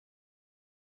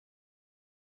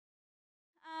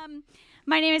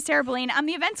My name is Sarah Boline. I'm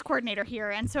the events coordinator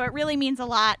here, and so it really means a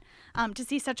lot to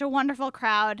see such a wonderful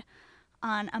crowd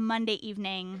on a Monday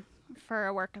evening for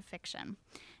a work of fiction.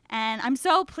 And I'm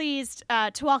so pleased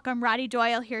to welcome Roddy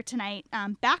Doyle here tonight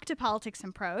back to Politics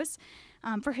and Prose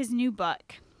for his new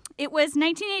book. It was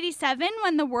 1987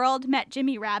 when the world met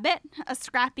Jimmy Rabbitte, a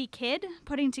scrappy kid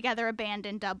putting together a band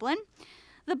in Dublin.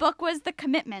 The book was The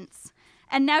Commitments,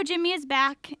 and now Jimmy is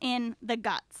back in The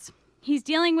Guts. He's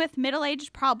dealing with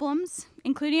middle-aged problems,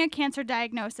 including a cancer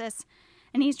diagnosis,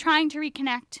 and he's trying to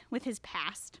reconnect with his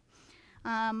past.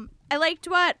 I liked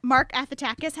what Mark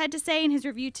Athatakis had to say in his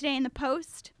review today in the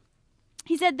Post.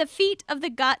 He said, "The feat of The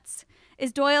Guts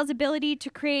is Doyle's ability to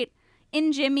create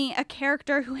in Jimmy a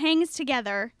character who hangs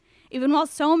together even while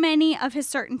so many of his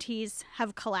certainties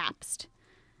have collapsed,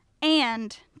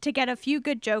 and to get a few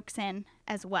good jokes in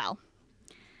as well."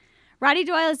 Roddy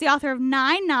Doyle is the author of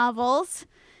 9 novels,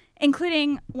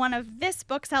 including one of this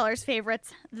bookseller's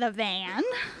favorites, The Van.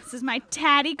 This is my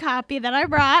tatty copy that I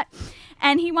brought.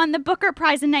 And he won the Booker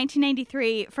Prize in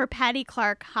 1993 for Patty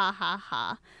Clark, Ha Ha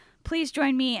Ha. Please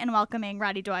join me in welcoming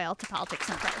Roddy Doyle to Politics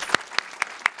and Prose.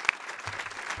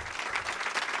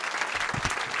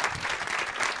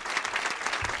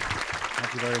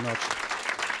 Thank you very much.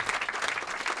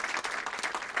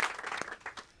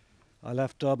 I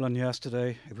left Dublin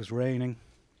yesterday. It was raining.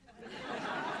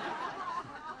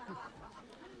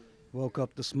 Woke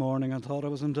up this morning and thought I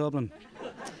was in Dublin.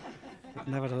 But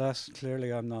nevertheless,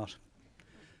 clearly I'm not.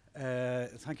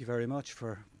 Thank you very much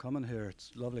for coming here.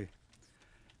 It's lovely.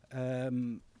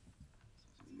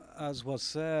 As was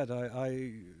said,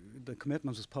 The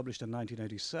Commitments was published in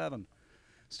 1987.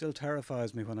 Still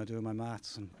terrifies me when I do my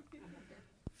maths and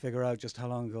figure out just how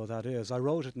long ago that is. I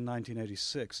wrote it in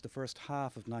 1986, the first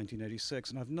half of 1986,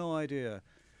 and I've no idea,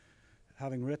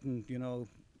 having written,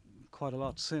 quite a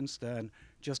lot since then,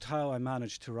 just how I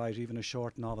managed to write even a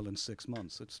short novel in 6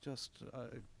 months. It's just,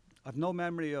 I've no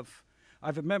memory of,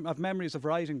 I've memories of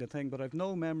writing the thing, but I've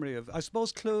no memory of, I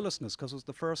suppose, cluelessness, because it was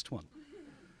the first one.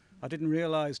 I didn't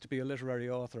realise to be a literary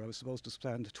author I was supposed to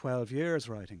spend 12 years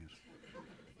writing it.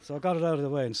 So I got it out of the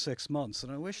way in 6 months,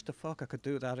 and I wish the fuck I could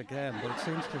do that again, but it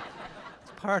seems to,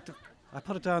 it's part of, I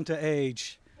put it down to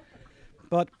age.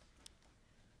 But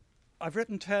I've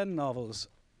written 10 novels,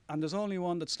 and there's only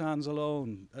one that stands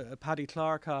alone, Paddy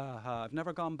Clark, I've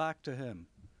never gone back to him.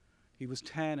 He was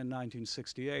 10 in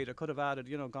 1968. I could have added,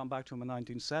 gone back to him in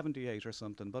 1978 or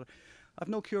something, but I've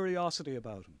no curiosity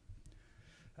about him.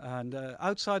 And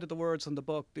outside of the words in the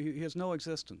book, he has no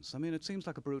existence. I mean, it seems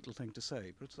like a brutal thing to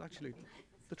say, but it's actually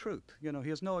the truth. He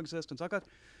has no existence. I got,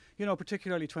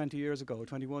 particularly 20 years ago,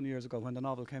 21 years ago when the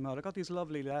novel came out, I got these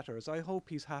lovely letters. I hope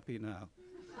he's happy now.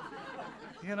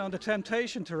 The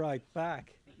temptation to write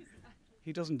back,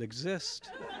 he doesn't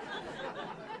exist,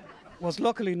 was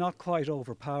luckily not quite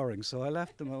overpowering, so I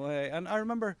left them away. And I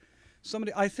remember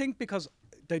somebody, I think because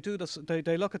they do this,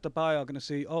 they look at the biog and they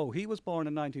see, oh, he was born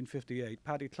in 1958,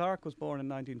 Paddy Clark was born in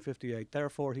 1958,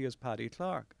 therefore he is Paddy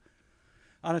Clark.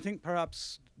 And I think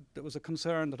perhaps there was a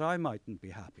concern that I mightn't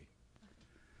be happy.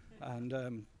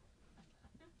 And,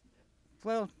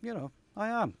 well, I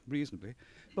am, reasonably.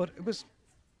 But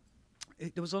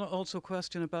there was also a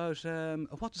question about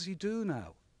what does he do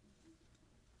now?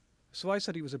 So I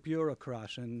said he was a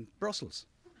bureaucrat in Brussels.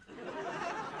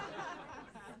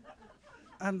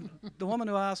 And the woman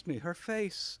who asked me, her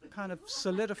face kind of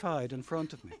solidified in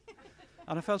front of me.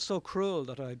 And I felt so cruel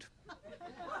that I'd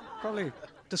probably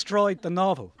destroyed the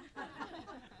novel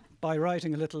by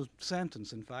writing a little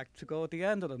sentence, in fact, to go at the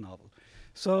end of the novel.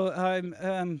 So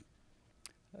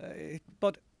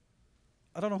but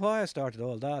I don't know why I started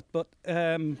all that, but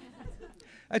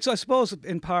it's, I suppose,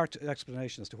 in part,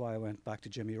 explanation as to why I went back to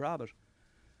Jimmy Rabbitte.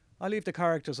 I leave the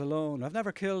characters alone. I've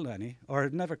never killed any, or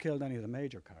I've never killed any of the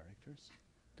major characters.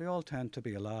 They all tend to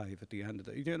be alive at the end of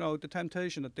the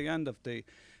temptation at the end of the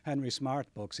Henry Smart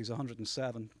books, he's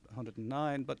 107,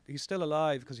 109, but he's still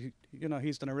alive because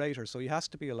he's the narrator, so he has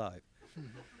to be alive.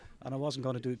 And I wasn't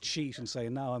going to cheat and say,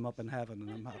 now I'm up in heaven, and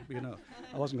I'm happy,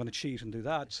 I wasn't going to cheat and do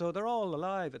that. So they're all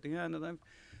alive at the end. And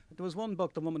there was one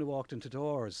book, The Woman Who Walked Into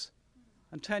Doors,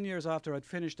 and 10 years after I'd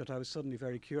finished it, I was suddenly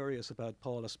very curious about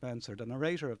Paula Spencer, the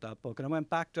narrator of that book, and I went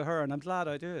back to her, and I'm glad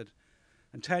I did.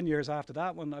 And 10 years after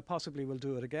that one, I possibly will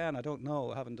do it again. I don't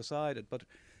know, I haven't decided, but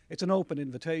it's an open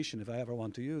invitation if I ever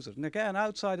want to use it. And again,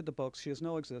 outside of the books, she has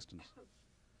no existence.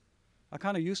 I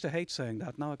kind of used to hate saying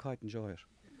that, now I quite enjoy it.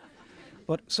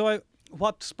 But so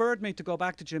what spurred me to go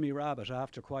back to Jimmy Rabbitte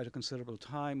after quite a considerable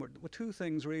time were 2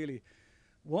 things really.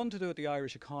 One to do with the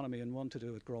Irish economy and one to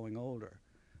do with growing older.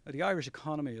 The Irish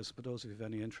economy, as for those of you who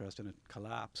have any interest in it,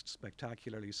 collapsed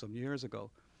spectacularly some years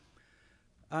ago.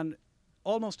 And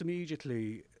almost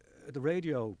immediately, the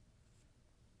radio,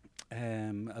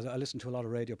 as I listened to a lot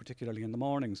of radio, particularly in the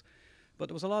mornings, but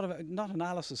there was a lot of, not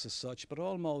analysis as such, but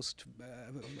almost,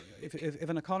 if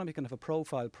an economy can have a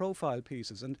profile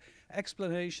pieces and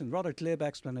explanation, rather glib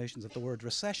explanations of the word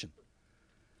recession.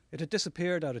 It had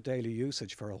disappeared out of daily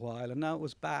usage for a while, and now it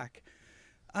was back.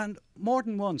 And more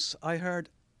than once, I heard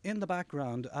in the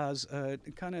background, as a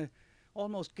kind of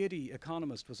almost giddy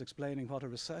economist was explaining what a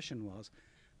recession was,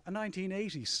 a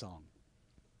 1980s song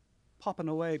popping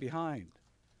away behind.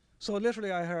 So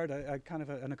literally I heard a kind of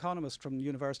an economist from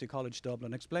University College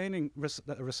Dublin explaining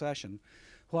a recession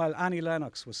while Annie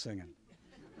Lennox was singing.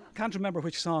 Can't remember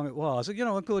which song it was. You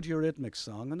know, a good Eurythmics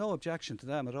song, and no objection to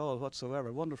them at all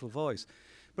whatsoever, wonderful voice.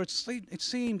 But it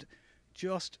seemed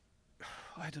just,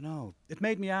 I don't know, it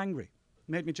made me angry. It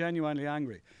made me genuinely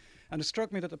angry. And it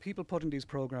struck me that the people putting these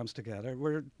programs together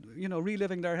were, you know,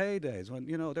 reliving their heydays when,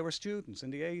 you know, they were students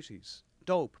in the 80s.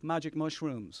 Dope, magic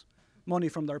mushrooms, money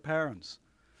from their parents.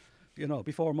 You know,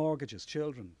 before mortgages,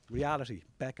 children, reality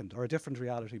beckoned, or a different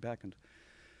reality beckoned.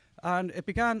 And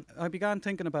I began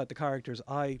thinking about the characters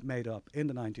I made up in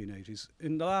the 1980s,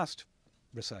 in the last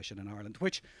recession in Ireland,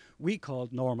 which we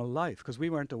called normal life, because we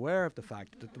weren't aware of the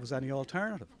fact that there was any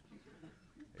alternative.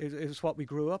 It was what we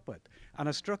grew up with. And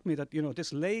it struck me that, you know,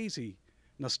 this lazy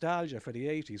nostalgia for the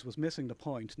 80s was missing the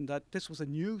point, and that this was a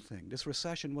new thing. This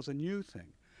recession was a new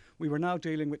thing. We were now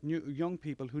dealing with young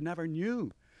people who never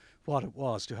knew what it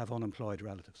was to have unemployed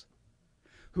relatives,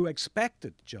 who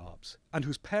expected jobs and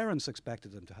whose parents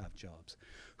expected them to have jobs,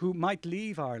 who might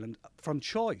leave Ireland from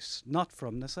choice, not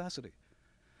from necessity.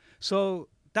 So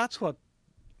that's what,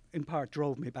 in part,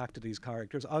 drove me back to these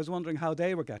characters. I was wondering how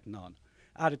they were getting on.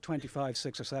 Added 25,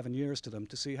 6 or 7 years to them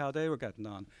to see how they were getting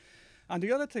on. And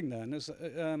the other thing then is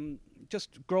just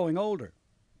growing older.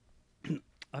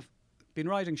 I've been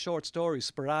writing short stories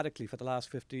sporadically for the last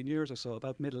 15 years or so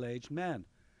about middle-aged men,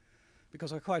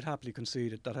 because I quite happily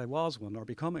conceded that I was one or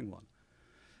becoming one.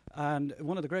 And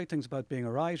one of the great things about being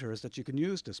a writer is that you can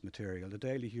use this material, the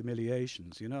daily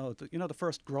humiliations, you know, the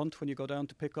first grunt when you go down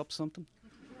to pick up something.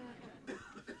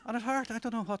 And at heart, I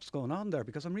don't know what's going on there,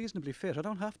 because I'm reasonably fit. I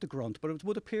don't have to grunt, but it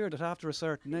would appear that after a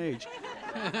certain age,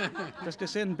 there's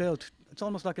this inbuilt, it's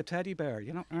almost like a teddy bear,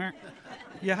 you know,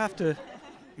 you have to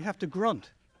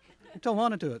grunt. You don't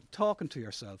want to do it. Talking to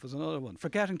yourself is another one.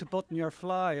 Forgetting to button your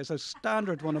fly is a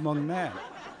standard one among men.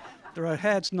 There are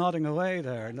heads nodding away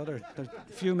there. There's a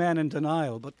few men in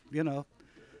denial, but, you know,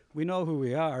 we know who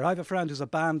we are. I have a friend who's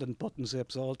abandoned button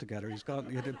zips altogether. He's got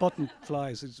button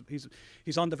flies.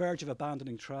 He's on the verge of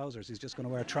abandoning trousers. He's just going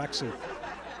to wear tracksuit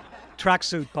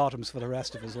bottoms for the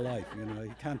rest of his life. You know,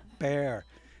 he can't bear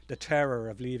the terror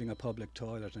of leaving a public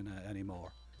toilet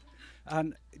anymore.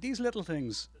 And these little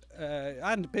things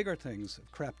and bigger things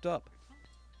have crept up.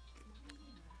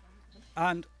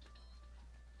 And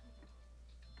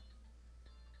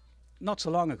not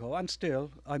so long ago, and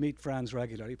still, I meet friends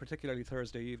regularly, particularly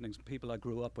Thursday evenings, people I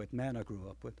grew up with, men I grew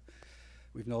up with.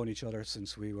 We've known each other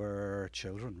since we were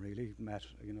children, really. Met,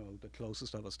 you know, the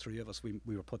closest of us, 3 of us,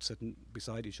 we were put sitting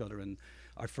beside each other in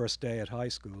our first day at high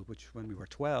school, which when we were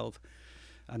 12.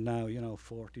 And now, you know,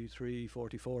 43,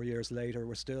 44 years later,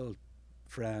 we're still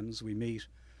friends. We meet.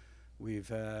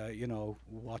 We've, you know,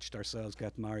 watched ourselves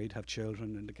get married, have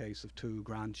children, in the case of 2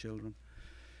 grandchildren.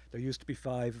 There used to be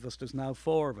 5 of us, there's now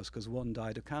 4 of us, because 1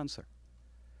 died of cancer.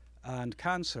 And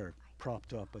cancer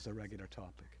propped up as a regular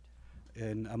topic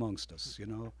amongst us, you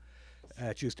know.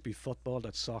 It used to be football,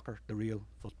 that's soccer, the real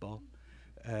football.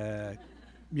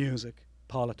 Music,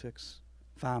 politics,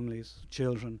 families,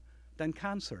 children. Then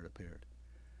cancer appeared.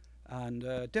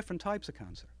 And different types of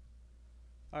cancer.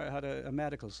 I had a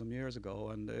medical some years ago,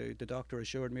 and the doctor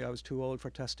assured me I was too old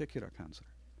for testicular cancer.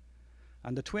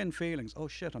 And the twin feelings, oh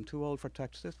shit, I'm too old for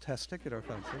testicular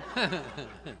cancer.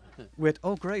 With,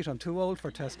 oh great, I'm too old for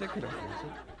testicular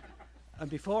cancer. And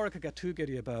before I could get too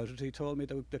giddy about it, he told me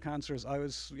the cancers I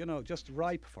was, you know, just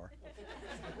ripe for.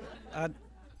 And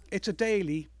it's a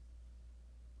daily,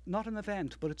 not an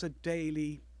event, but it's a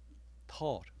daily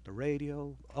thought. The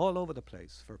radio, all over the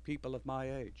place for people of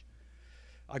my age.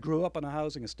 I grew up on a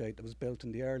housing estate that was built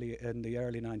in the early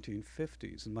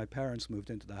 1950s, and my parents moved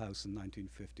into the house in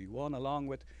 1951, along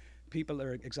with people that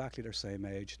are exactly their same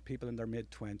age, people in their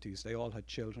mid-20s. They all had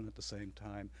children at the same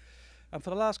time. And for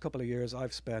the last couple of years,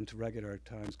 I've spent regular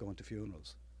times going to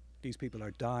funerals. These people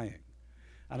are dying.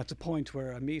 And it's a point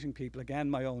where I'm meeting people, again,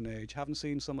 my own age, haven't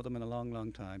seen some of them in a long,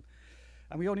 long time,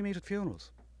 and we only meet at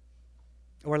funerals.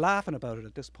 We're laughing about it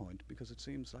at this point, because it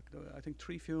seems like, I think,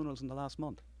 3 funerals in the last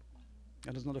month.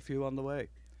 And there's another few on the way.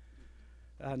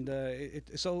 And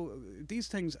so these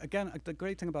things, again, the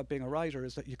great thing about being a writer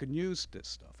is that you can use this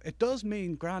stuff. It does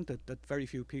mean, granted, that very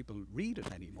few people read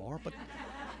it anymore, but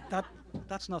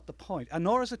that's not the point. And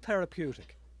nor is it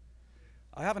therapeutic.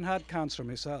 I haven't had cancer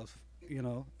myself, you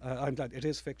know. I'm glad it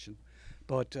is fiction,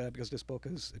 but because this book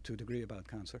is to a degree about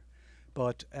cancer.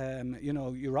 But, you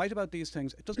know, you write about these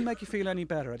things, it doesn't make you feel any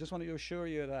better. I just want to assure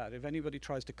you that. If anybody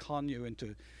tries to con you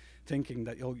into thinking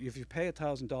that, oh, if you pay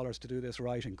 $1,000 to do this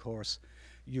writing course,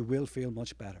 you will feel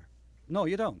much better. No,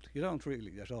 you don't. You don't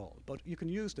really at all. But you can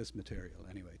use this material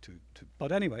anyway.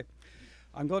 But anyway,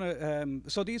 I'm going to...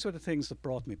 so these were the things that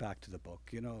brought me back to the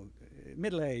book, you know,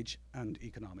 middle age and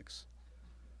economics.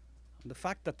 And the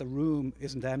fact that the room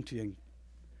isn't emptying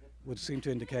would seem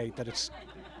to indicate that it's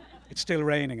still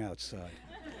raining outside.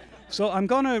 So I'm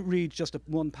going to read just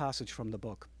one passage from the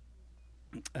book.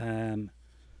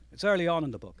 It's early on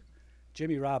in the book.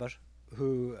 Jimmy Rabbitte,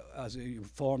 who as he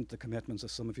formed the Commitments,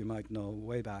 as some of you might know,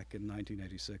 way back in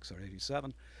 1986 or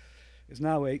 87, is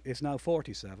now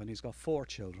 47. He's got 4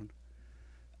 children,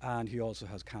 and he also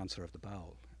has cancer of the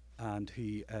bowel. And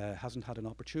he hasn't had an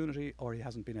opportunity, or he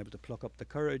hasn't been able to pluck up the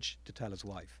courage to tell his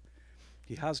wife.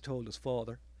 He has told his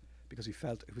father, because he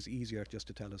felt it was easier just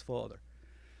to tell his father.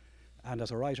 And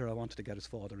as a writer, I wanted to get his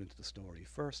father into the story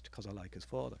first, because I like his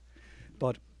father.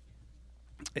 But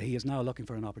he is now looking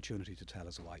for an opportunity to tell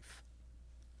his wife.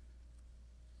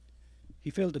 He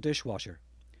filled the dishwasher.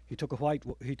 He took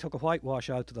a whitewash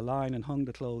out to the line and hung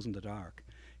the clothes in the dark.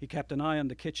 He kept an eye on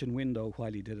the kitchen window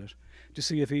while he did it, to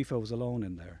see if Aoife was alone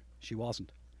in there. She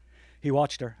wasn't. He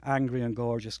watched her, angry and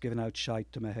gorgeous, giving out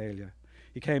shite to Mahalia.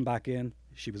 He came back in.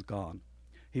 She was gone.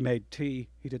 He made tea.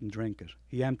 He didn't drink it.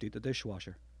 He emptied the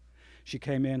dishwasher. She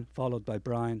came in, followed by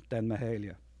Brian, then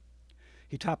Mahalia.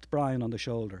 He tapped Brian on the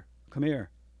shoulder. Come here.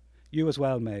 You as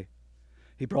well, May.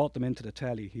 He brought them into the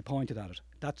telly. He pointed at it.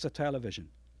 That's a television.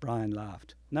 Brian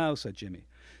laughed. Now, said Jimmy,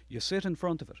 you sit in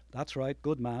front of it. That's right.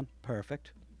 Good man.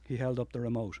 Perfect. He held up the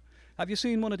remote. Have you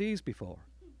seen one of these before?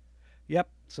 Yep,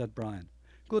 said Brian.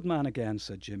 Good man again,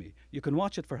 said Jimmy. You can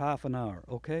watch it for half an hour,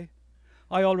 okay?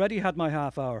 I already had my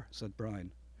half hour, said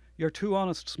Brian. You're too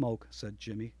honest, Smoke, said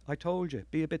Jimmy. I told you,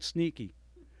 be a bit sneaky.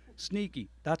 Sneaky,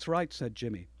 that's right, said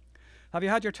Jimmy. Have you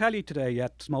had your telly today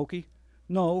yet, Smokey?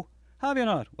 No. Have you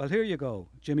not? Well, here you go.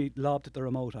 Jimmy lobbed the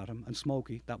remote at him, and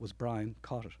Smokey, that was Brian,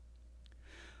 caught it.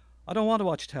 I don't want to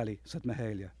watch telly, said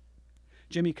Mahalia.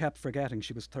 Jimmy kept forgetting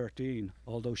she was 13,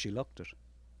 although she looked it.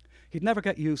 He'd never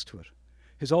get used to it.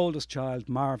 His oldest child,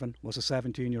 Marvin, was a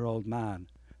 17-year-old man.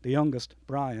 The youngest,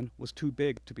 Brian, was too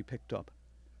big to be picked up.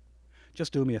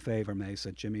 Just do me a favour, May,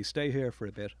 said Jimmy. Stay here for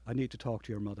a bit. I need to talk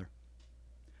to your mother.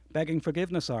 Begging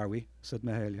forgiveness, are we? Said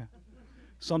Mahalia.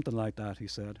 Something like that, he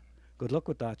said. Good luck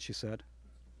with that, she said.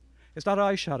 Is that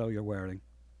eyeshadow you're wearing?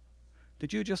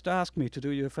 Did you just ask me to do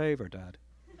you a favour, Dad?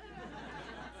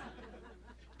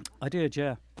 I did,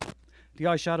 yeah. The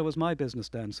eyeshadow was my business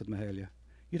then, said Mahalia.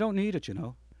 You don't need it, you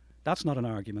know. That's not an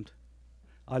argument.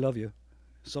 I love you.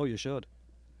 So you should.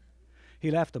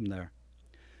 He left them there.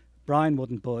 Brian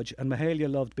wouldn't budge, and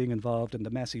Mahalia loved being involved in the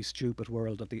messy, stupid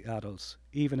world of the adults,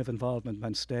 even if involvement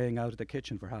meant staying out of the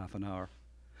kitchen for half an hour.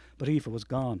 But Aoife was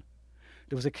gone.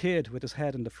 There was a kid with his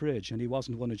head in the fridge, and he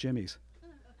wasn't one of Jimmy's.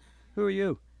 Who are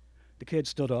you? The kid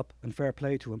stood up, and fair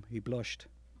play to him, he blushed.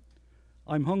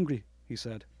 I'm hungry, he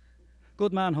said.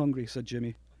 Good man hungry, said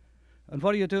Jimmy. And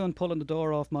what are you doing pulling the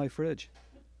door off my fridge?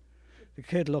 The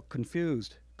kid looked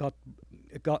confused.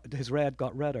 His red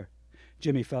got redder.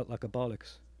 Jimmy felt like a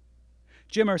bollocks.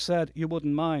 Jimmer said you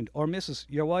wouldn't mind, or Mrs.,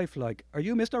 your wife, like. Are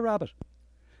you Mr. Rabbitte?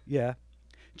 Yeah.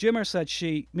 Jimmer said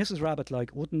she, Mrs. Rabbitte,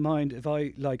 like, wouldn't mind if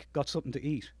I, like, got something to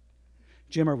eat.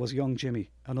 Jimmer was young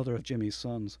Jimmy, another of Jimmy's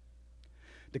sons.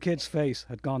 The kid's face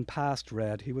had gone past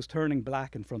red. He was turning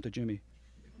black in front of Jimmy.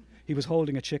 He was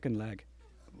holding a chicken leg.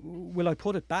 Will I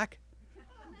put it back?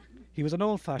 He was an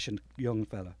old-fashioned young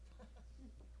fella.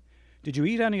 Did you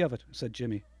eat any of it? Said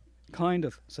Jimmy. Kind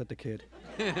of, said the kid.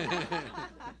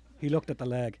 He looked at the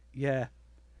leg. Yeah.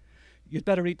 You'd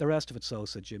better eat the rest of it, so,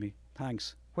 said Jimmy.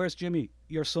 Thanks. Where's Jimmy?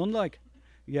 Your son, like?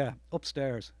 Yeah,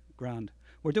 upstairs. Grand.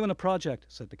 We're doing a project,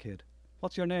 said the kid.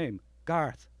 What's your name?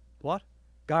 Garth. What?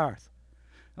 Garth.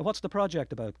 And what's the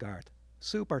project about, Garth?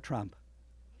 Supertramp.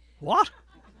 What?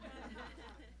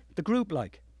 The group,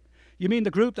 like. You mean the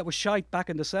group that was shite back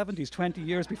in the 70s, 20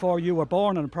 years before you were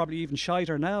born, and probably even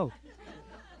shiter now?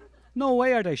 No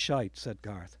way are they shite, said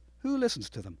Garth. Who listens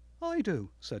to them? I do,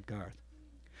 said Garth.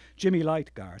 Jimmy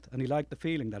liked Garth, and he liked the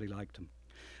feeling that he liked him.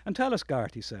 And tell us,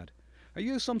 Garth, he said, are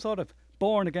you some sort of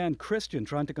born-again Christian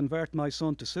trying to convert my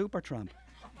son to Supertramp?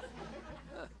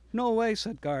 No way,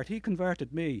 said Garth. He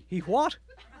converted me. He what?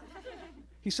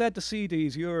 He said the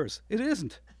CD's yours. It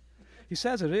isn't. He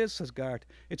says it is, says Garth.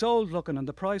 It's old looking and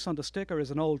the price on the sticker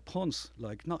is an old punce,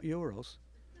 like, not euros.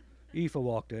 Aoife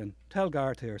walked in. Tell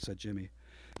Garth here, said Jimmy.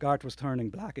 Garth was turning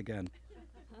black again,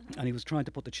 and he was trying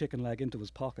to put the chicken leg into his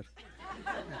pocket.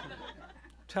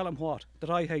 Tell him what? That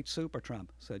I hate Supertramp,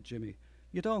 said Jimmy.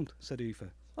 You don't, said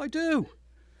Aoife. I do.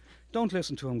 Don't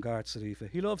listen to him, Garth, said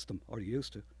Aoife. He loves them, or he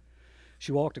used to.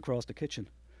 She walked across the kitchen.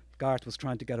 Garth was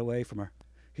trying to get away from her.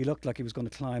 He looked like he was going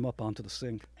to climb up onto the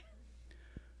sink.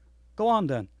 Go on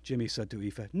then, Jimmy said to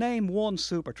Aoife. Name one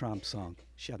Supertramp song.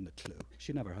 She hadn't a clue.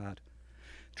 She never had.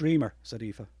 Dreamer, said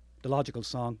Aoife. The logical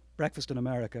song. Breakfast in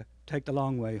America. Take the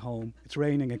long way home. It's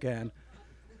raining again.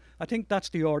 I think that's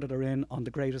the order they're in on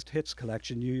the greatest hits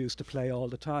collection you used to play all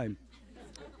the time.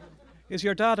 Is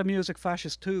your dad a music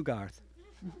fascist too, Garth?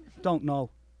 Don't know.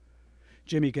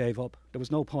 Jimmy gave up. There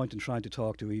was no point in trying to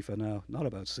talk to Aoife now. Not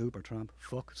about Supertramp.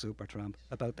 Fuck Supertramp.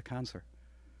 About the cancer.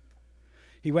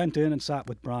 He went in and sat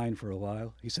with Brian for a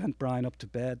while. He sent Brian up to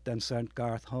bed, then sent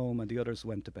Garth home, and the others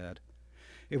went to bed.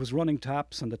 It was running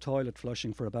taps and the toilet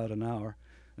flushing for about an hour,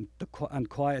 and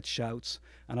quiet shouts,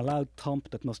 and a loud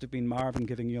thump that must have been Marvin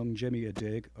giving young Jimmy a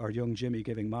dig, or young Jimmy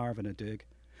giving Marvin a dig.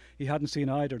 He hadn't seen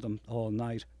either of them all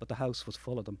night, but the house was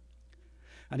full of them.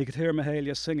 And he could hear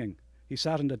Mahalia singing. He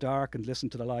sat in the dark and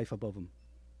listened to the life above him.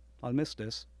 I'll miss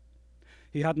this.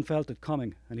 He hadn't felt it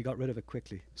coming, and he got rid of it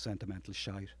quickly, sentimental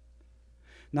shite.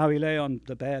 Now he lay on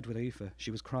the bed with Aoife.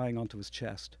 She was crying onto his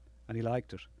chest, and he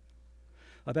liked it.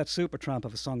 I bet Supertramp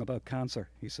have a song about cancer,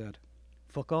 he said.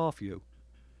 Fuck off, you.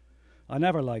 I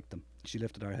never liked them. She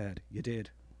lifted her head. You did.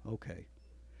 Okay.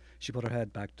 She put her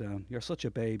head back down. You're such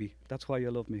a baby. That's why you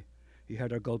love me. He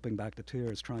heard her gulping back the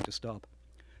tears, trying to stop.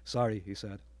 Sorry, he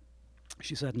said.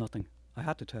 She said nothing. I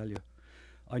had to tell you.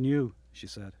 I knew, she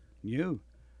said. Knew?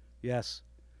 Yes.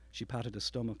 She patted his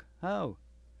stomach. How?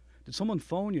 Did someone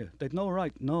phone you? They'd no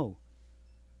right. No.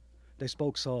 They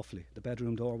spoke softly. The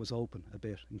bedroom door was open a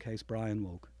bit, in case Brian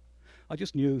woke. I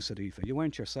just knew, said Aoife. You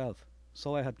weren't yourself.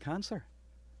 So I had cancer?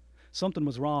 Something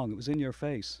was wrong. It was in your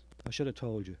face. I should have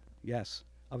told you. Yes.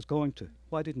 I was going to.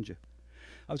 Why didn't you?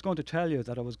 I was going to tell you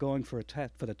that I was going for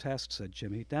the test, said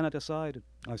Jimmy. Then I decided,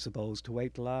 I suppose, to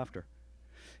wait till after.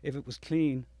 If it was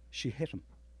clean, she hit him.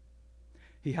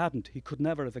 He hadn't. He could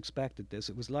never have expected this.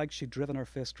 It was like she'd driven her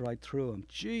fist right through him.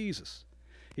 Jesus!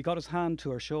 He got his hand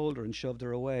to her shoulder and shoved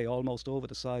her away, almost over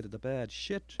the side of the bed.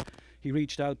 Shit! He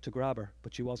reached out to grab her,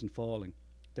 but she wasn't falling.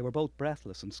 They were both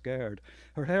breathless and scared.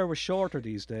 Her hair was shorter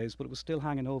these days, but it was still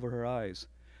hanging over her eyes.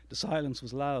 The silence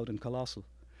was loud and colossal.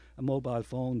 A mobile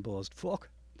phone buzzed. Fuck!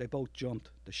 They both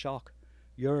jumped. The shock.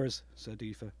 Yours, said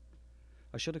Aoife.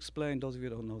 I should explain, those of you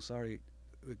who don't know, sorry,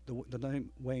 the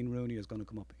name Wayne Rooney is going to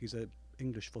come up. He's an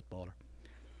English footballer.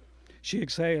 She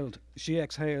exhaled,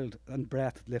 and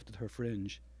breath lifted her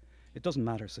fringe. It doesn't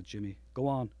matter, said Jimmy. Go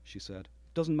on, she said.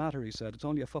 It doesn't matter, he said. It's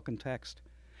only a fucking text.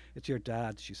 It's your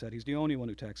dad, she said. He's the only one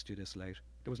who texted you this late.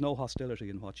 There was no hostility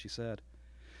in what she said.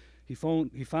 He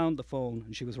found the phone,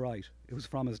 and she was right. It was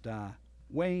from his dad.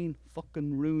 Wayne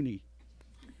fucking Rooney.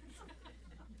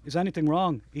 Is anything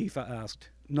wrong? Aoife asked.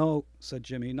 No, said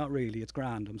Jimmy. Not really. It's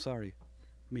grand. I'm sorry.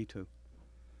 Me too.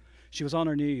 She was on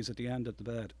her knees at the end of the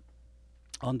bed.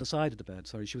 On the side of the bed,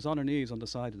 sorry. She was on her knees on the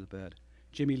side of the bed.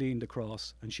 Jimmy leaned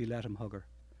across, and she let him hug her.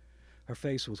 Her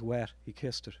face was wet. He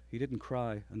kissed it. He didn't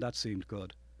cry, and that seemed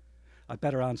good. I'd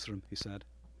better answer him, he said.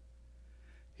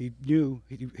 He knew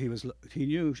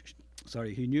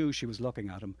she was looking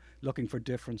at him, looking for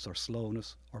difference or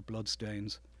slowness or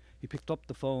bloodstains. He picked up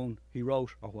the phone. He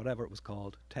wrote, or whatever it was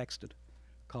called, texted.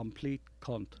 Complete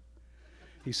cunt.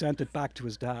 He sent it back to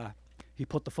his dad. He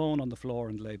put the phone on the floor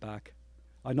and lay back.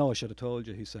 I know I should have told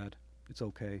you, he said. It's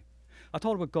okay. I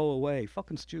thought it would go away.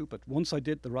 Fucking stupid. Once I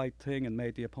did the right thing and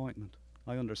made the appointment.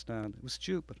 I understand. It was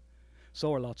stupid.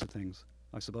 So are lots of things,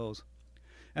 I suppose.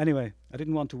 Anyway, I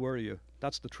didn't want to worry you.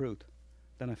 That's the truth.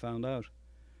 Then I found out.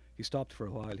 He stopped for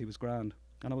a while. He was grand.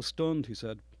 And I was stunned, he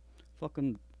said.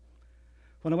 Fucking...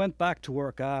 When I went back to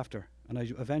work after, and I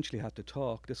eventually had to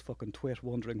talk, this fucking twit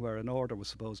wondering where an order was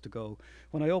supposed to go,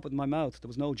 when I opened my mouth, there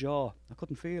was no jaw. I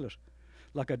couldn't feel it.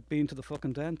 Like I'd been to the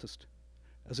fucking dentist.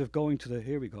 As if going to the,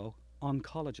 here we go,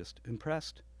 oncologist.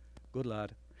 Impressed? Good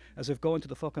lad. As if going to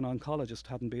the fucking oncologist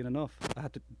hadn't been enough. I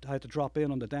had to drop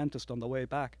in on the dentist on the way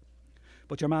back.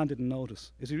 But your man didn't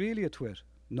notice. Is he really a twit?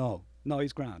 No,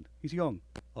 he's grand. He's young.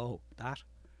 Oh, that?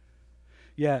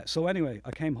 Yeah, so anyway,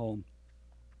 I came home.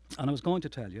 And I was going to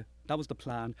tell you, that was the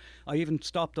plan. I even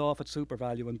stopped off at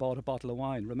SuperValu and bought a bottle of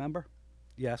wine, remember?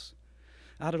 Yes.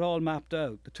 I had it all mapped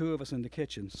out, the two of us in the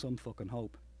kitchen, some fucking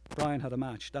hope. Brian had a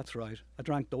match, that's right. I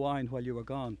drank the wine while you were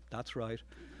gone, that's right.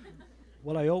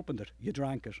 Well, I opened it. You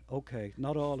drank it. Okay,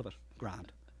 not all of it.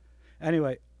 Grand.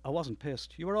 Anyway, I wasn't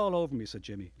pissed. You were all over me, said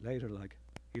Jimmy. Later, like,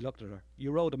 he looked at her.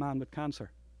 You rode a man with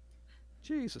cancer.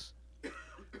 Jesus.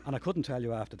 And I couldn't tell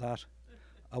you after that.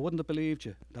 I wouldn't have believed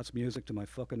you. That's music to my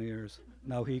fucking ears.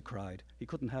 Now he cried. He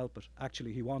couldn't help it.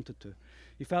 Actually, he wanted to.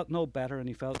 He felt no better and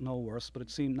he felt no worse, but it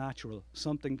seemed natural.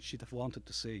 Something she'd have wanted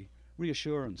to see.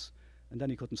 Reassurance. And then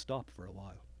he couldn't stop for a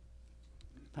while.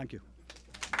 Thank you.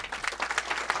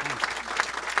 Thanks.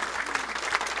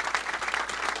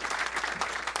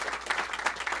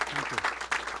 Thank you.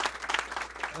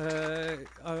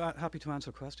 I'm happy to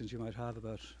answer questions you might have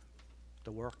about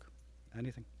the work.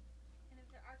 Anything. And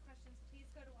if there are questions, please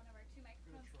go to one of our 2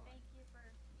 microphones. Thank you for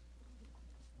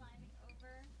climbing over.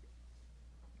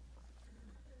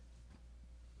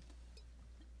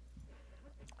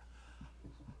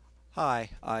 Hi,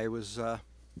 I was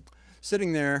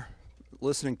sitting there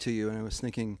listening to you and I was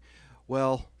thinking,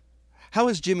 well, how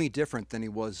is Jimmy different than he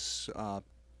was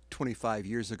 25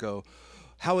 years ago?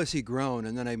 How has he grown?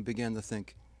 And then I began to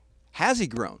think, has he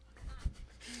grown?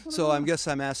 So I guess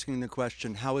I'm asking the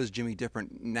question, how is Jimmy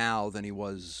different now than he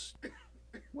was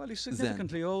Well, he's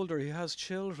significantly older. He has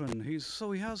children. He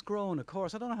has grown, of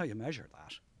course. I don't know how you measure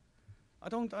that.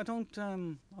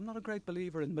 I'm not a great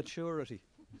believer in maturity.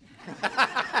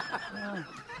 Yeah.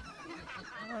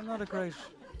 I'm not a great,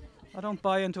 I don't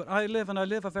buy into it. I live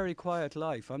a very quiet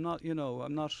life. I'm not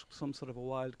some sort of a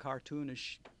wild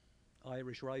cartoonish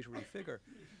Irish writery figure.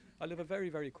 I live a very,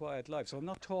 very quiet life. So I'm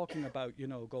not talking about,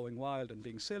 going wild and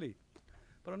being silly.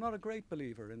 But I'm not a great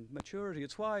believer in maturity.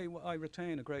 It's why I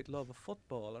retain a great love of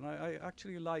football. And I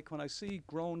actually like when I see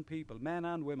grown people, men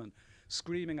and women,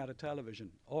 screaming at a television,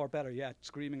 or better yet,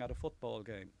 screaming at a football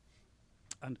game.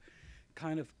 And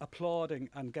kind of applauding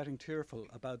and getting tearful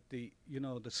about the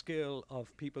skill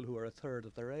of people who are a third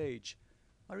of their age.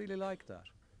 I really like that.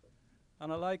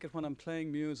 And I like it when I'm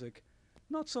playing music.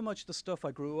 Not so much the stuff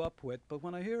I grew up with, but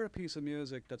when I hear a piece of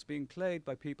music that's being played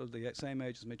by people the same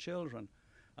age as my children,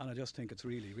 and I just think it's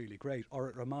really, really great, or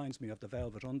it reminds me of the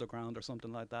Velvet Underground or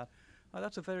something like that,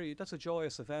 that's a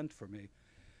joyous event for me.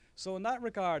 So in that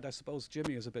regard, I suppose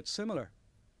Jimmy is a bit similar,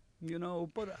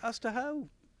 but as to how,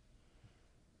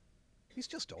 he's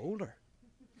just older.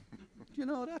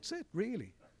 That's it,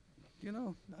 really.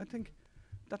 I think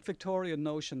that Victorian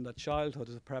notion that childhood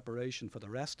is a preparation for the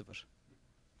rest of it,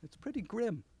 it's pretty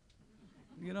grim,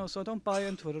 so I don't buy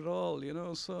into it at all,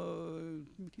 so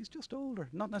he's just older,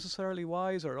 not necessarily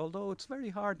wiser, although it's very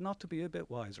hard not to be a bit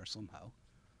wiser somehow.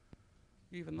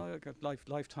 Even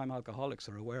lifetime alcoholics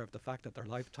are aware of the fact that they're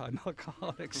lifetime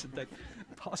alcoholics and they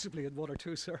possibly in one or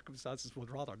two circumstances would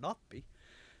rather not be.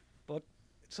 But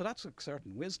so that's a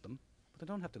certain wisdom, but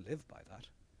they don't have to live by that.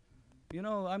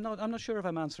 I'm not sure if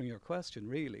I'm answering your question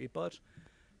really, but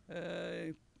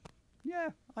yeah,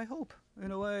 I hope, in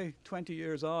a way, 20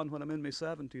 years on, when I'm in my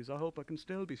 70s, I hope I can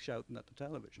still be shouting at the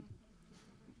television.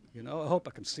 I hope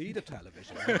I can see the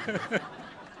television.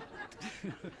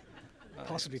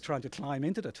 Possibly trying to climb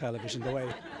into the television the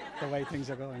way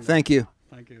things are going. Thank you.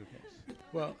 Thank you.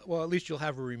 Well, at least you'll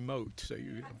have a remote, so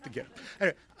you don't have to get up.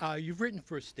 Anyway, you've written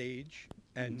for stage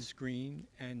and screen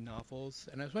and novels,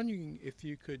 and I was wondering if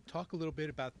you could talk a little bit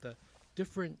about the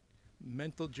different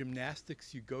mental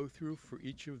gymnastics you go through for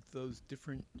each of those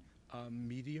different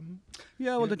medium.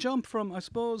 Yeah, well, the jump from, I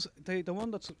suppose, the one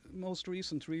that's most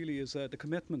recent really is The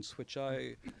Commitments, which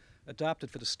I adapted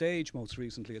for the stage most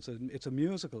recently. It's a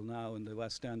musical now in the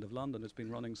West End of London. It's been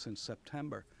running since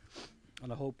September,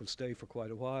 and I hope will stay for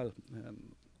quite a while.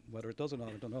 Whether it does or not,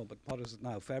 I don't know, but what is it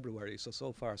now, February,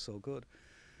 so far so good.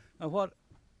 And what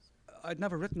I'd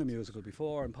never written a musical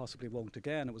before and possibly won't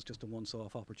again. It was just a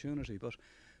once-off opportunity. But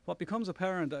what becomes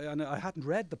apparent, and I hadn't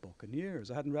read the book in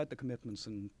years. I hadn't read The Commitments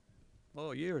in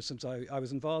years since I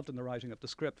was involved in the writing of the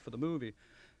script for the movie.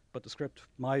 But the script,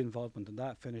 my involvement in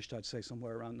that finished, I'd say,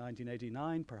 somewhere around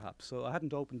 1989, perhaps. So I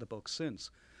hadn't opened the book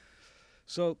since.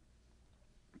 So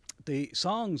the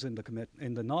songs in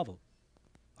the novel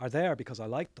are there because I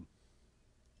liked them.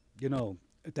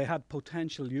 They had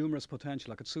potential, humorous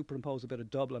potential. I could superimpose a bit of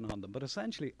Dublin on them, but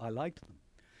essentially I liked them.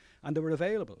 And they were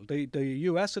available. The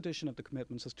US edition of The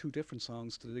Commitments has 2 different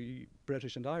songs to the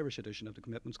British and Irish edition of The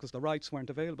Commitments because the rights weren't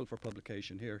available for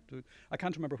publication here. I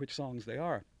can't remember which songs they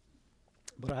are,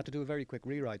 but I had to do a very quick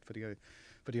rewrite for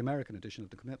the American edition of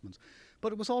The Commitments.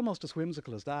 But it was almost as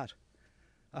whimsical as that.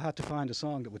 I had to find a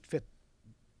song that would fit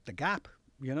the gap,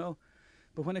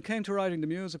 But when it came to writing the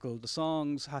musical, the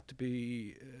songs had to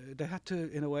be, they had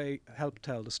to, in a way, help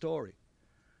tell the story.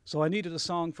 So I needed a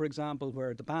song, for example,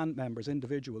 where the band members,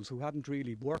 individuals who hadn't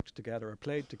really worked together or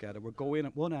played together, would go in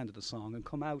at one end of the song and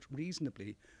come out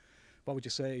reasonably what would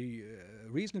you say,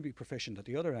 reasonably proficient at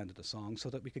the other end of the song so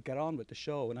that we could get on with the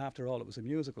show. And after all, it was a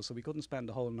musical, so we couldn't spend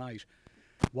the whole night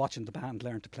watching the band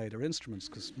learn to play their instruments,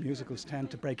 because musicals tend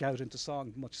to break out into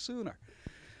song much sooner.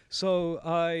 So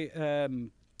I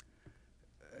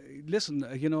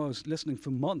I was listening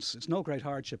for months. It's no great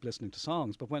hardship listening to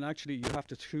songs, but when actually you have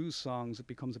to choose songs, it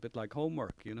becomes a bit like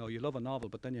homework. You love a novel,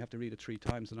 but then you have to read it 3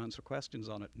 times and answer questions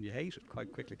on it, and you hate it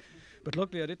quite quickly. But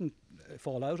luckily I didn't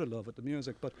fall out of love with the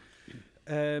music. But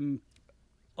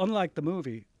unlike the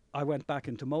movie, I went back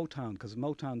into Motown, because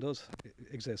Motown does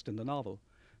exist in the novel.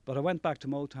 But I went back to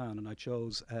Motown and I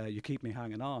chose You Keep Me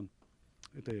Hanging On,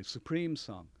 the Supreme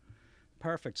song.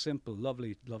 Perfect, simple,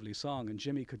 lovely, lovely song. And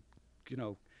Jimmy could,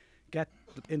 get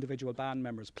the individual band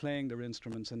members playing their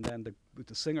instruments, and then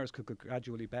the singers could get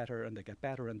gradually better, and they get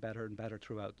better and better and better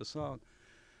throughout the song.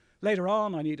 Later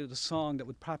on, I needed a song that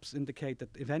would perhaps indicate that,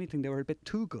 if anything, they were a bit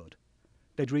too good.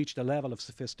 They'd reached a level of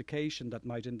sophistication that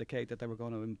might indicate that they were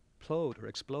going to implode or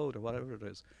explode or whatever it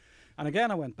is. And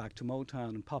again, I went back to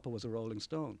Motown, and Papa Was a Rolling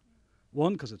Stone.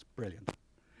 One, because it's brilliant,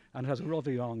 and it has a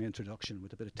lovely long introduction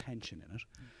with a bit of tension in it.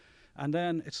 And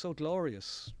then it's so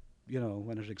glorious,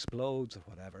 when it explodes or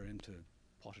whatever into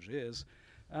what it is.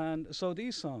 And so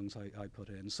these songs I put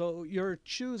in. So you're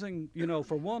choosing,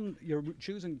 for one, you're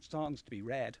choosing songs to be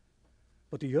read,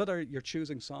 but the other, you're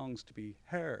choosing songs to be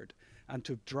heard and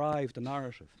to drive the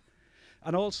narrative.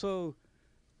 And also,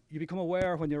 you become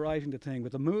aware when you're writing the thing.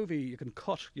 With a movie, you can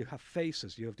cut, you have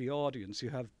faces, you have the audience, you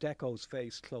have Deco's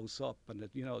face close up, and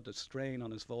the strain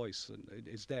on his voice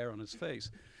is there on his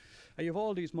face. And you have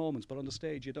all these moments, but on the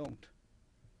stage you don't.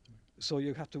 So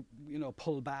you have to,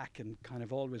 pull back and kind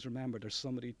of always remember there's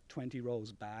somebody 20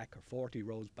 rows back or 40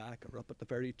 rows back or up at the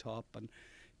very top. And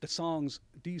the songs,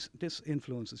 this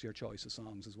influences your choice of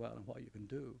songs as well and what you can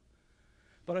do.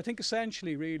 But I think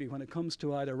essentially, really, when it comes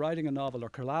to either writing a novel or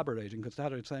collaborating, because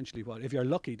that is essentially what, if you're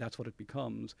lucky, that's what it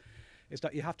becomes, is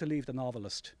that you have to leave the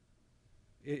novelist.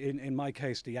 In my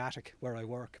case, the attic where I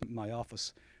work, my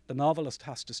office, the novelist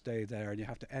has to stay there, and you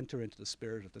have to enter into the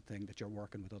spirit of the thing that you're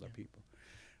working with other people.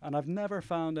 And I've never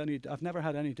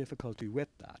had any difficulty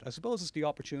with that. I suppose it's the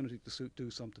opportunity to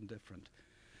do something different.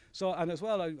 So, and as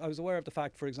well, I was aware of the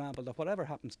fact, for example, that whatever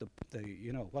happens to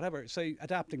whatever, say,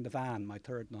 adapting The Van, my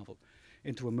third novel,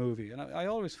 into a movie, and I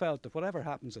always felt that whatever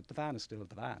happens, that The Van is still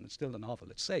The Van. It's still the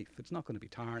novel. It's safe. It's not going to be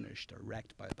tarnished or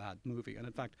wrecked by a bad movie. And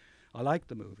in fact, I like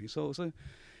the movie. So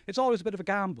it's always a bit of a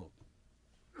gamble.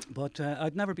 But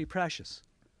I'd never be precious.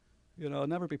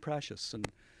 Never be precious.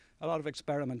 And a lot of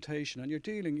experimentation, and you're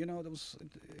dealing,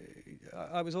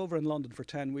 I was over in London for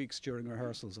 10 weeks during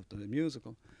rehearsals of the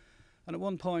musical, and at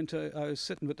one point I was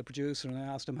sitting with the producer and I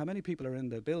asked him how many people are in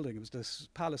the building. It was this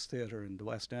Palace Theatre in the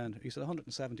West End. He said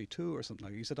 172 or something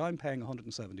like that. He said, I'm paying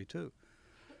 172.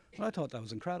 And I thought that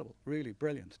was incredible, really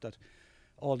brilliant, that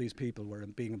all these people were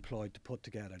being employed to put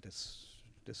together this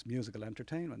musical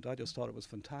entertainment. I just thought it was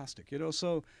fantastic,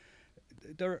 so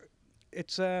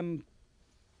it's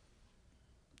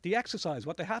the exercise,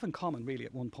 what they have in common really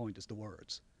at one point is the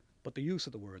words, but the use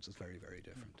of the words is very, very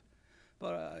different.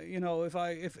 But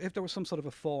if there was some sort of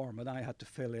a form and I had to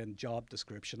fill in job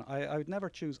description, I would never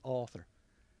choose author,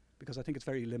 because I think it's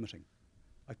very limiting.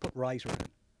 I put writer in,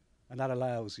 and that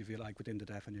allows, if you like, within the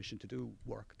definition, to do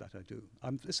work that I do.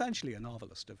 I'm essentially a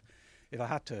novelist. If I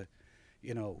had to,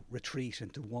 retreat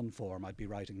into one form, I'd be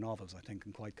writing novels, I think,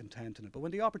 and quite content in it. But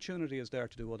when the opportunity is there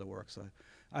to do other works,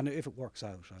 and if it works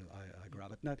out, I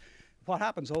grab it. Now, what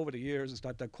happens over the years is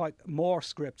that quite more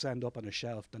scripts end up on a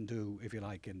shelf than do, if you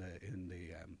like, in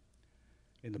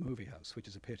the movie house, which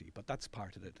is a pity. But that's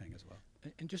part of the thing as well.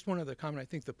 And just one other comment. I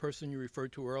think the person you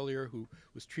referred to earlier, who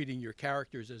was treating your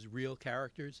characters as real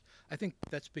characters, I think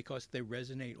that's because they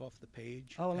resonate off the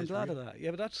page. Oh, well, I'm glad of that.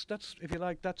 Yeah, but that's if you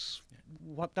like, that's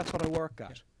what I work at.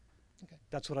 Yeah. Okay.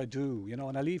 That's what I do,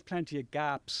 and I leave plenty of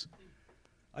gaps.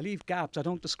 I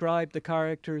don't describe the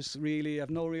characters really. I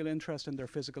have no real interest in their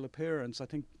physical appearance. I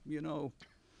think,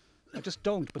 I just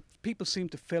don't. But people seem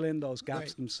to fill in those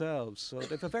gaps themselves. So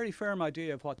they have a very firm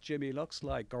idea of what Jimmy looks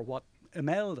like, or what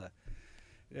Imelda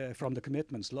from The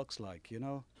Commitments looks like,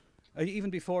 Even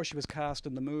before she was cast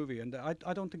in the movie. And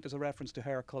I don't think there's a reference to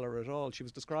hair colour at all. She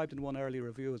was described in one early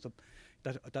review as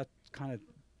that kind of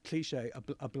cliche,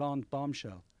 a blonde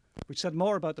bombshell, which said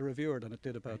more about the reviewer than it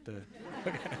did about the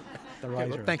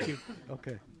writer. Well, thank you.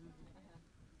 Okay.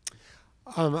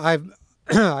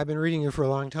 I've been reading you for a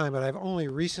long time, but I've only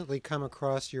recently come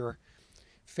across your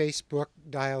Facebook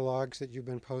dialogues that you've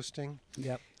been posting.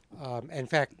 Yep. In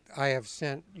fact, I have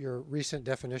sent your recent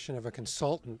definition of a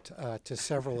consultant to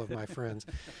several of my friends.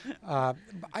 But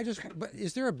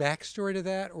is there a backstory to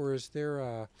that, or is there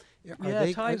a?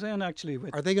 It ties in actually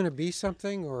with. Are they going to be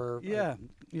something, or? Yeah.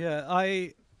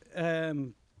 I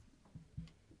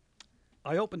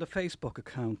opened a Facebook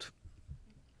account.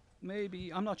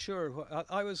 Maybe, I'm not sure.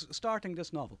 I was starting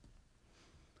this novel,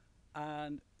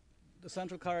 and the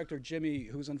central character Jimmy,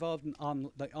 who's involved in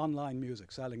online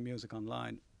music, selling music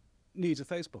online, needs a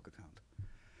Facebook account.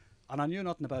 And I knew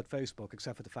nothing about Facebook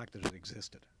except for the fact that it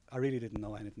existed. I really didn't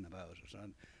know anything about it.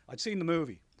 And I'd seen the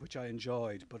movie, which I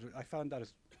enjoyed, but I found that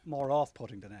it's more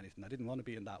off-putting than anything. I didn't want to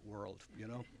be in that world, you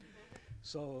know.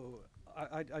 So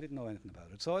I didn't know anything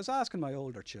about it. So I was asking my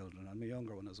older children and my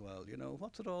younger one as well, you know,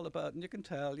 what's it all about? And you can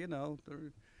tell, you know,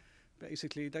 they're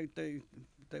basically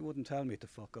they wouldn't tell me to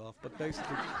fuck off, but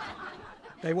basically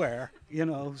they were, you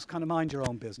know, it was kind of mind your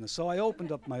own business. So I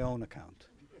opened up my own account,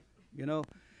 you know,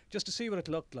 just to see what it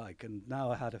looked like, and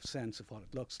now I had a sense of what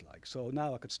it looks like. So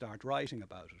now I could start writing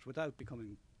about it without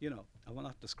becoming, you know, I'm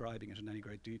not describing it in any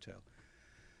great detail.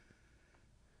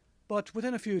 But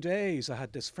within a few days, I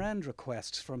had this friend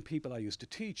requests from people I used to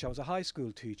teach. I was a high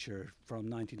school teacher from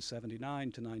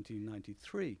 1979 to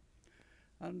 1993.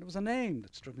 And there was a name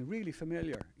that struck me really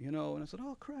familiar, you know, and I said,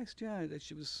 oh, Christ, yeah,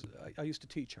 she was, I used to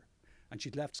teach her. And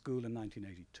she'd left school in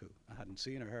 1982. I hadn't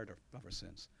seen or heard her ever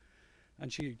since.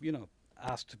 And she, you know,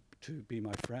 asked to be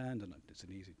my friend, and it's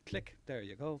an easy click, there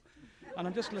you go. And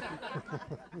I'm just looking,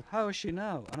 how is she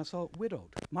now? And I saw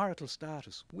widowed, marital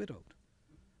status, widowed.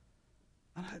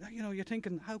 And you know, you're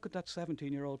thinking, how could that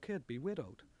 17-year-old kid be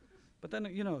widowed? But then,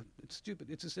 you know, it's stupid.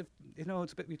 It's as if, you know,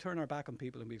 it's a bit, we turn our back on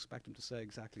people and we expect them to say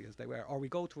exactly as they were. Or we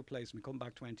go to a place and we come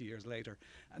back 20 years later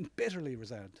and bitterly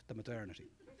resent the modernity.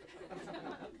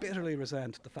 Bitterly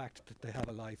resent the fact that they have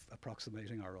a life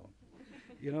approximating our own.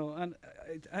 You know, and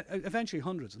eventually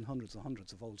hundreds and hundreds and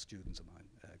hundreds of old students of mine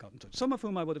got in touch. Some of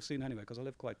whom I would have seen anyway, because I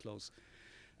live quite close.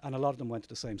 And a lot of them went to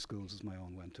the same schools as my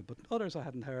own went to. But others I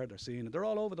hadn't heard or seen. And they're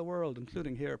all over the world,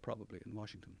 including here probably in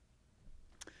Washington.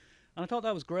 And I thought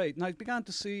that was great. And I began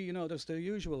to see, you know, there's the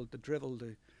usual, the drivel,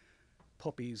 the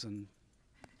puppies and,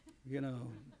 you know,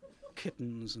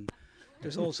 kittens. And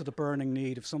there's also the burning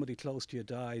need, if somebody close to you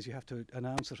dies, you have to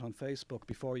announce it on Facebook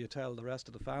before you tell the rest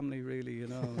of the family, really, you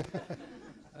know.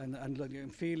 and like, I'm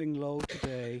feeling low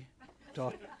today, ...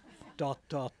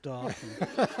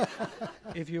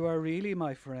 If you are really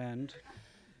my friend,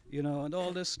 you know, and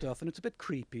all this stuff. And it's a bit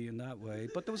creepy in that way.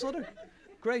 But there was other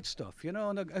great stuff, you know,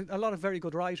 and a lot of very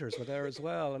good writers were there as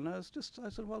well. And I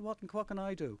said, well, what can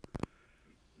I do?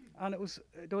 And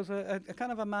there was a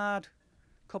kind of a mad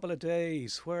couple of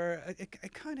days where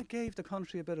it kind of gave the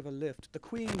country a bit of a lift. The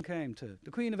Queen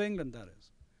of England, that is,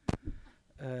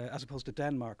 as opposed to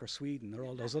Denmark or Sweden or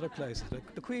all those other places.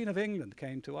 The Queen of England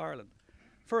came to Ireland.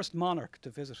 First monarch to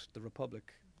visit the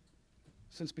Republic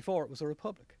since before it was a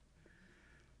republic.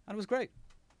 And it was great.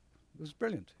 It was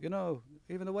brilliant. You know,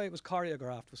 even the way it was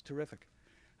choreographed was terrific.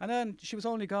 And then she was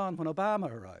only gone when Obama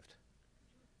arrived.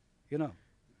 You know.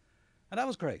 And that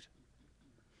was great.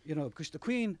 You know, because the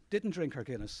Queen didn't drink her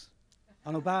Guinness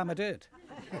and Obama did.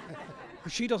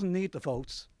 Because she doesn't need the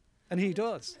votes and he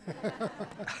does.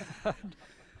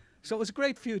 So it was a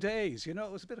great few days, you know,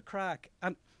 it was a bit of crack.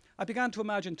 And I began to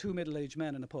imagine two middle-aged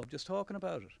men in a pub just talking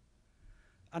about it.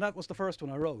 And that was the first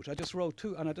one I wrote. I just wrote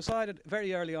two, and I decided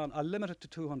very early on, I'll limit it to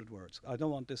 200 words. I don't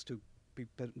want this to be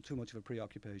too much of a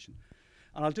preoccupation.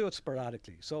 And I'll do it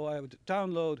sporadically. So I would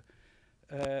download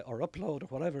or upload, or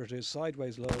whatever it is,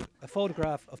 sideways load, a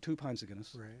photograph of 2 pints of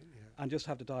Guinness, right, yeah, and just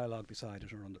have the dialogue beside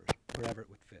it or under it, wherever it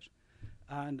would fit.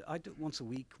 And I do it once a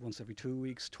week, once every 2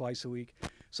 weeks, twice a week.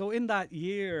 So in that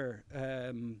year,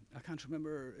 I can't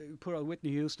remember, poor old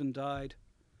Whitney Houston died.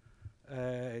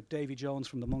 Davy Jones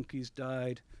from the Monkees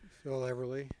died. Phil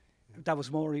Everly. That was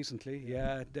more recently,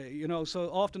 yeah. You know, so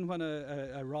often when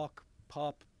a rock,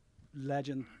 pop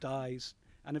legend dies,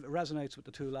 and if it resonates with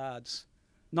the two lads,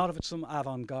 not if it's some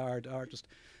avant-garde artist.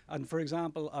 And for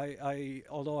example,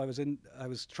 although I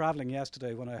was travelling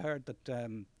yesterday when I heard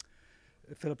that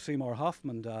Philip Seymour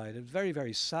Hoffman died. It was very,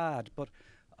 very sad, but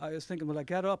I was thinking, will I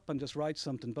get up and just write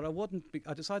something? But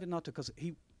I decided not to, because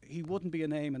he wouldn't be a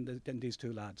name in these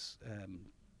two lads.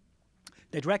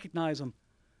 They'd recognise him,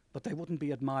 but they wouldn't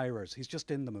be admirers. He's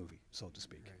just in the movie, so to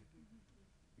speak. Right.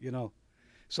 You know?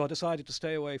 So I decided to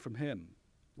stay away from him.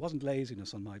 It wasn't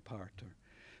laziness on my part.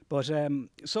 But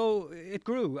so it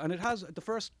grew, and the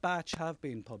first batch have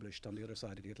been published on the other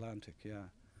side of the Atlantic, yeah.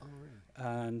 Oh, really?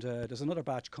 And there's another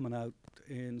batch coming out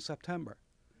in September.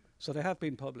 So they have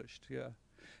been published, yeah.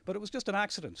 But it was just an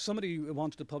accident. Somebody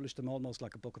wanted to publish them almost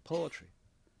like a book of poetry.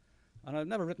 And I've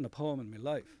never written a poem in my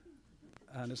life.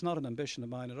 And it's not an ambition of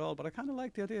mine at all, but I kind of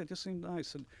like the idea. It just seemed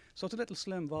nice. And so it's a little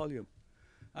slim volume.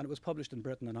 And it was published in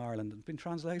Britain and Ireland and been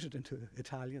translated into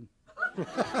Italian.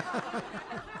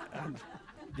 And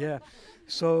yeah.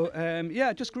 So,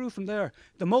 it just grew from there.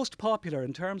 The most popular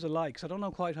in terms of likes, I don't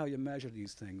know quite how you measure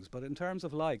these things, but in terms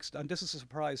of likes, and this is a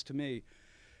surprise to me,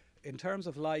 in terms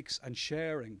of likes and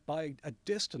sharing, by a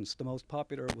distance, the most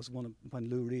popular was when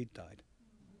Lou Reed died.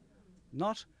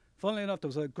 Funnily enough, there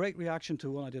was a great reaction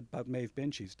to one I did about Maeve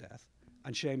Binchy's death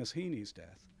and Seamus Heaney's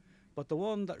death. But the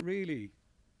one that really,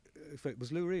 it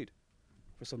was Lou Reed,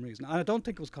 for some reason. And I don't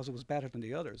think it was because it was better than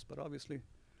the others, but obviously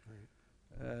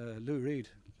Lou Reed,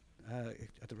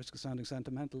 at the risk of sounding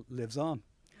sentimental, lives on.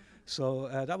 So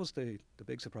that was the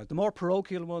big surprise. The more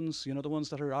parochial ones, the ones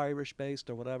that are Irish-based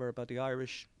or whatever, about the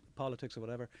Irish politics or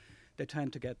whatever, they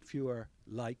tend to get fewer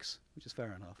likes, which is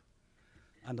fair enough.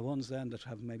 And the ones then that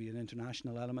have maybe an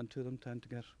international element to them tend to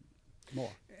get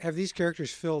more. Have these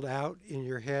characters filled out in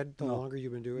your head the longer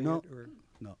you've been doing it? Or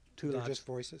no. They're just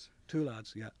voices? 2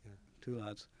 lads, yeah. 2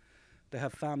 lads. They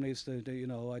have families.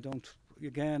 I don't.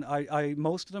 Again, I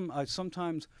most of them. I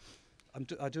sometimes,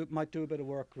 might do a bit of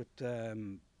work with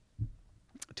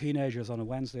teenagers on a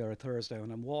Wednesday or a Thursday.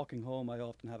 When I'm walking home, I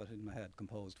often have it in my head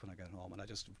composed when I get home, and I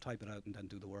just type it out and then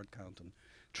do the word count and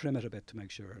trim it a bit to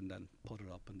make sure, and then put it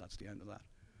up, and that's the end of that.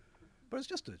 But it's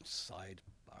just a side.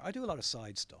 I do a lot of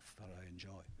side stuff that I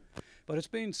enjoy. But it's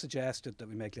been suggested that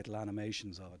we make little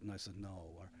animations of it, and I said no,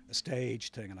 or a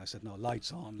stage thing, and I said no,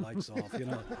 lights on, lights off,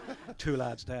 2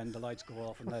 lads then, the lights go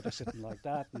off, and then they're sitting like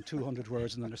that, and 200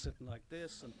 words, and then they're sitting like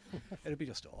this, and it'd be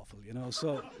just awful,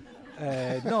 So,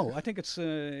 no, I think it's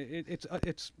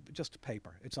just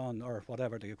paper. It's on, or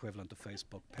whatever the equivalent of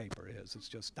Facebook paper is. It's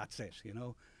just, that's it,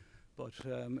 But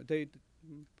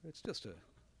it's just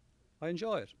I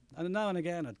enjoy it. And now and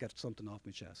again I'd get something off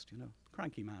my chest,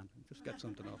 Cranky man, just get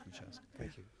something off my chest.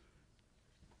 Thank you.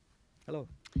 Hello.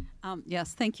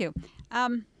 Yes, thank you.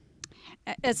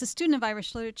 As a student of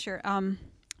Irish literature,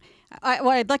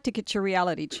 I'd like to get your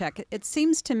reality check. It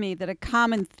seems to me that a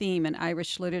common theme in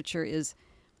Irish literature is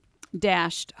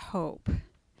dashed hope.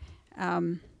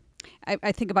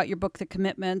 I think about your book, The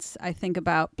Commitments. I think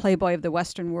about Playboy of the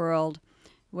Western World,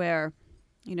 where,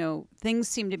 things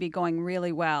seem to be going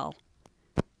really well,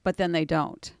 but then they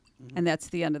don't. Mm-hmm. And that's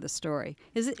the end of the story.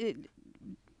 Is it?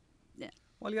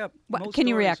 Well, yeah. Can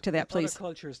you react to that, please? Other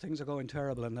cultures, things are going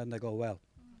terrible and then they go well.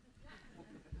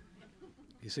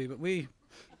 You see, but we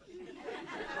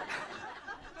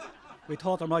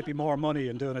thought there might be more money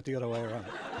in doing it the other way around.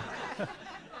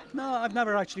 No, I've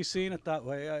never actually seen it that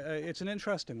way. It's an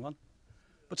interesting one.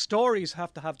 But stories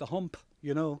have to have the hump,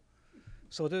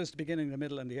 So there's the beginning, the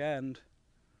middle, and the end.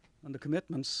 And the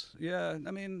commitments,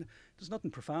 there's nothing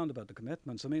profound about the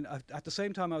commitments. At the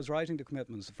same time I was writing the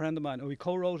commitments, a friend of mine, we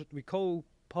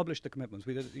co-published the commitments.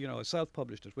 We did, I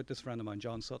self-published it with this friend of mine,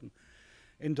 John Sutton,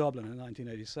 in Dublin in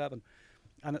 1987.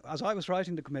 And as I was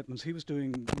writing the commitments, he was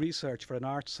doing research for an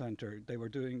arts centre. They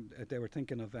were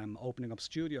thinking of opening up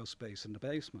studio space in the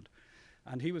basement.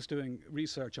 And he was doing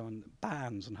research on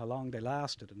bands and how long they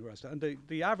lasted and the rest. And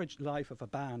the average life of a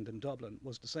band in Dublin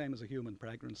was the same as a human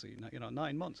pregnancy,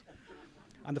 9 months.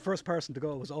 And the first person to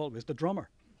go was always the drummer.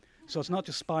 So it's not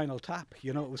just Spinal Tap,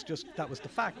 it was just, that was the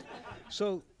fact.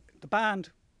 So the band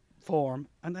form,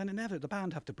 and then inevitably the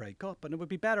band have to break up. And it would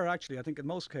be better, actually, I think in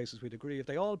most cases we'd agree, if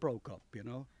they all broke up, it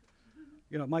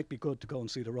might be good to go and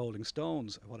see the Rolling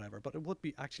Stones or whatever, but it would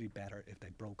be actually better if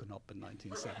they'd broken up in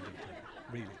 1972.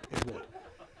 Really, it would.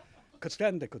 Because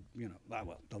then they could, no,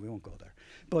 we won't go there.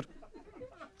 But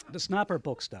the Snapper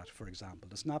book stat, for example,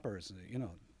 the Snapper is,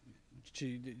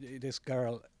 this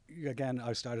girl, again,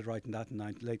 I started writing that in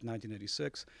late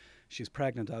 1986. She's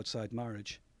pregnant outside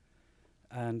marriage,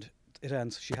 and it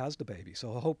ends, she has the baby,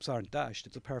 so her hopes aren't dashed.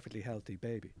 It's a perfectly healthy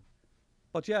baby.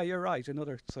 But yeah, you're right, in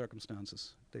other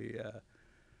circumstances, the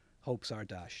hopes are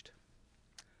dashed.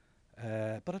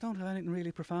 But I don't have anything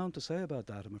really profound to say about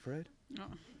that, I'm afraid. No.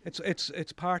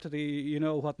 It's part of the,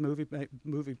 what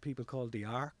movie people call the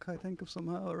arc, I think, of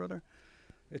somehow or other.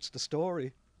 It's the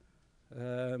story.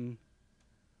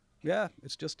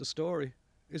 It's just a story.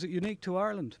 Is it unique to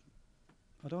Ireland?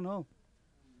 I don't know.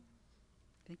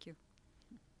 Thank you.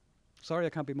 Sorry I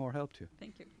can't be more help to you.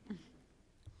 Thank you.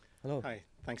 Hello. Hi,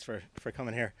 thanks for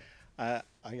coming here. I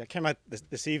came out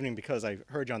this evening because I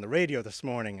heard you on the radio this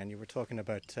morning and you were talking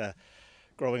about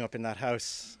growing up in that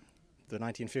house, the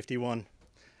 1951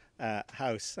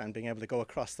 house, and being able to go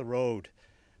across the road,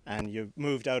 and you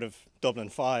moved out of Dublin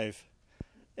 5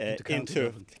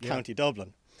 into County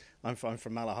Dublin. I'm from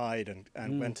Malahide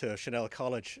and went to Chanel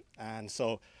College, and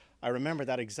so I remember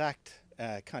that exact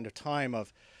kind of time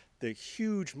of the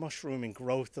huge mushrooming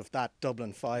growth of that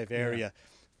Dublin 5 area.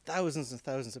 Thousands and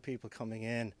thousands of people coming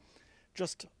in.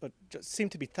 Just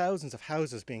seemed to be thousands of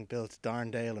houses being built,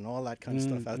 Darndale and all that kind of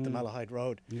stuff out the Malahide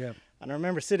Road. Yeah. And I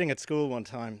remember sitting at school one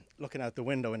time, looking out the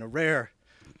window in a rare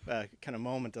kind of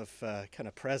moment of kind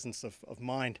of presence of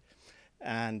mind,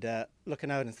 and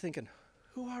looking out and thinking,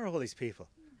 who are all these people?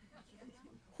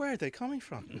 Where are they coming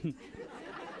from?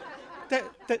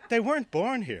 They weren't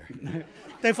born here.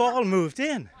 They've all moved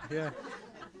in. Yeah.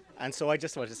 And so I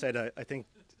just wanted to say that I think,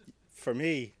 for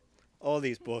me, all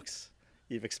these books,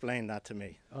 you've explained that to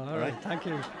me. All right. Thank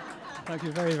you. Thank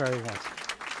you very, very much.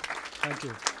 Thank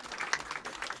you.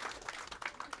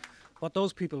 What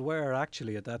those people were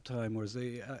actually at that time was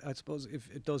I suppose,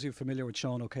 if those of you familiar with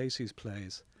Sean O'Casey's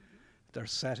plays, they're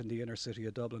set in the inner city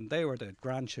of Dublin. They were the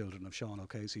grandchildren of Sean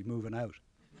O'Casey moving out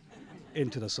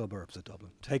into the suburbs of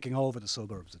Dublin, taking over the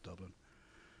suburbs of Dublin,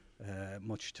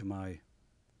 much to my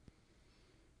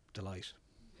delight.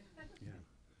 Yeah.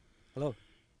 Hello.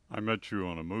 I met you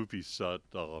on a movie set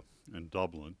in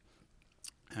Dublin,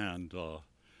 and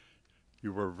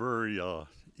you were very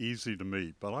easy to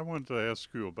meet. But I wanted to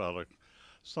ask you about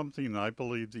something I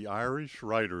believe the Irish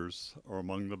writers are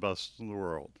among the best in the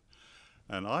world.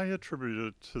 And I attribute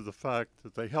it to the fact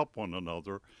that they help one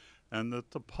another, and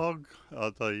that the pub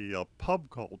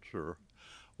culture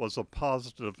was a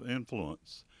positive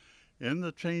influence. In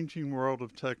the changing world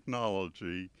of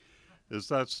technology, is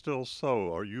that still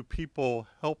so? Are you people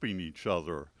helping each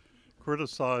other,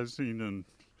 criticizing and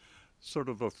sort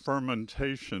of a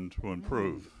fermentation to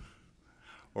improve?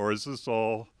 Or is this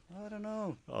all I don't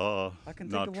know. I can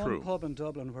think not of true? one pub in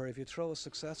Dublin where if you throw a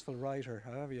successful writer,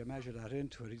 however you measure that,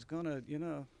 into it, he's gonna,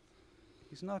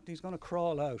 he's gonna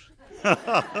crawl out.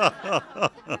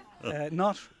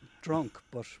 Not drunk,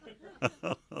 but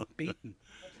beaten.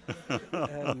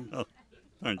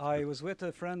 I was with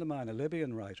a friend of mine, a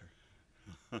Libyan writer,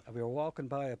 and we were walking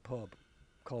by a pub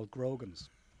called Grogan's,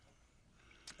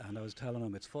 and I was telling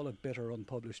him it's full of bitter,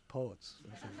 unpublished poets.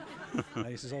 And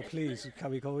he says, "Oh, please,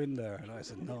 can we go in there?" And I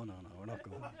said, No, we're not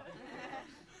going.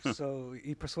 So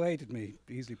he persuaded me,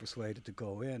 easily persuaded, to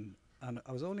go in. And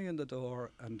I was only in the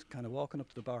door and kind of walking up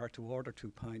to the bar to order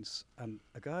 2 pints, and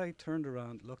a guy turned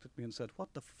around, looked at me and said,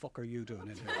 "What the fuck are you doing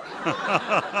in here?"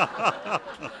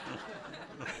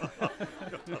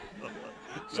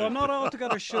 So I'm not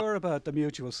altogether sure about the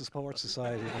Mutual Support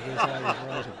Society that is Irish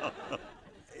writing.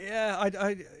 Yeah,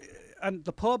 and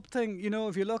the pub thing,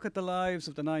 if you look at the lives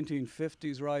of the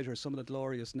 1950s writers, some of the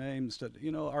glorious names that,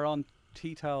 are on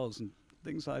tea towels and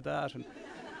things like that, and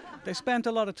they spent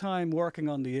a lot of time working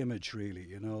on the image,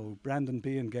 really. Brendan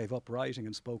Behan gave up writing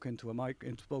and spoke into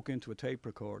a tape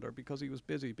recorder because he was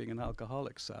busy being an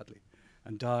alcoholic, sadly,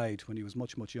 and died when he was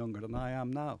much, much younger than I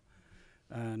am now.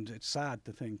 And it's sad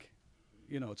to think,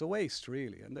 it's a waste,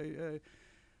 really. And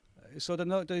so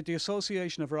the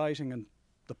association of writing and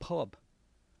the pub,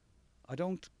 I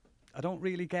don't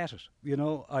really get it.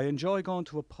 I enjoy going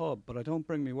to a pub, but I don't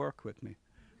bring my work with me,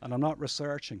 and I'm not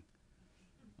researching.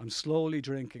 I'm slowly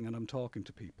drinking and I'm talking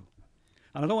to people.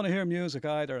 And I don't want to hear music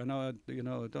either. I know, I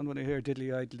don't want to hear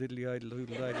diddly idle,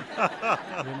 hoodle idle.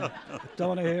 I don't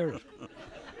want to hear it.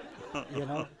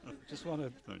 Just want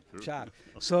to chat.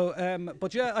 So,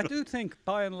 but yeah, I do think,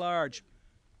 by and large,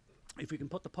 if we can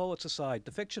put the poets aside,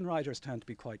 the fiction writers tend to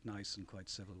be quite nice and quite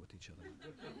civil with each other.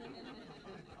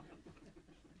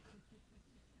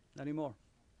 Any more?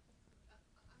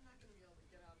 I'm not going to be able to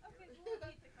get out of here. Okay, we'll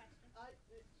repeat the question.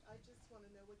 I just want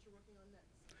to know what you're working on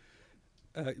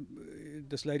next.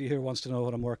 This lady here wants to know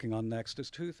what I'm working on next. There's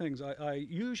 2 things. I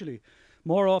usually,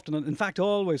 more often, in fact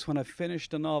always, when I've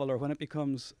finished a novel or when it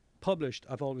becomes published,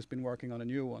 I've always been working on a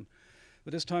new one.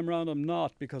 But this time round I'm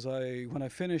not, because when I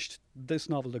finished this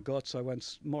novel, The Guts, I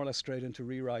went more or less straight into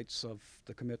rewrites of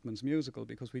the Commitments musical,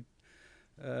 because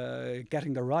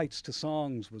getting the rights to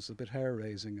songs was a bit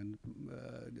hair-raising, and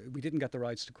we didn't get the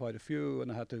rights to quite a few,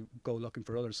 and I had to go looking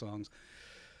for other songs.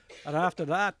 And after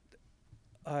that,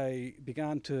 I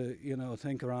began to,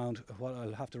 think around,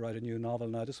 I'll have to write a new novel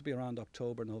now. This will be around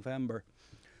October, November.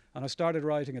 And I started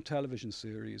writing a television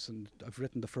series, and I've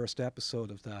written the first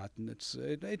episode of that. And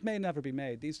it may never be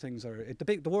made. These things are,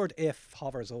 the word "if"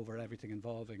 hovers over everything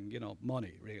involving,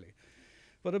 money, really.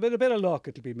 But a bit of luck,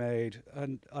 it'll be made.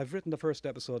 And I've written the first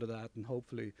episode of that, and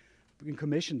hopefully been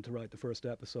commissioned to write the first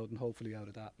episode, and hopefully out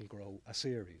of that will grow a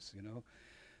series,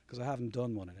 because I haven't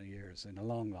done one in a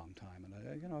long, long time,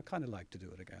 and I kind of like to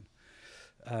do it again.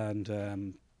 And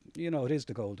it is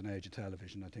the golden age of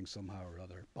television. I think somehow or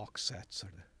other, box sets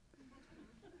are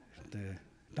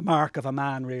the mark of a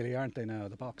man, really, aren't they now?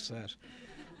 The box set.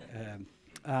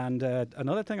 And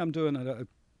another thing I'm doing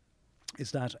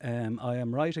is that I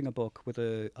am writing a book with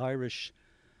an Irish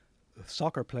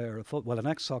soccer player, an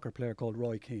ex-soccer player called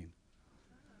Roy Keane.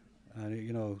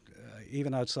 And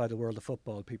even outside the world of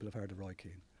football, people have heard of Roy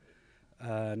Keane.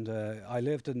 And I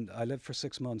lived for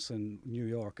 6 months in New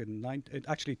York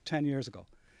actually 10 years ago.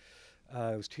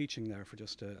 I was teaching there for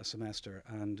just a semester,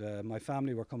 and my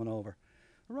family were coming over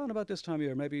around about this time of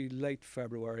year, maybe late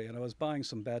February, and I was buying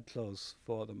some bedclothes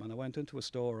for them. And I went into a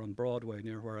store on Broadway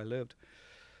near where I lived,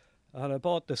 and I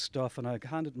bought this stuff, and I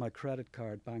handed my credit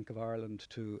card, Bank of Ireland,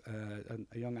 to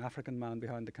a young African man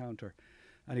behind the counter.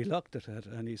 And he looked at it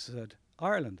and he said,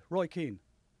 "Ireland, Roy Keane."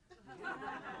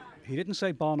 He didn't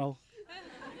say Bono.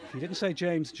 He didn't say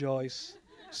James Joyce,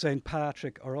 St.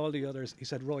 Patrick, or all the others. He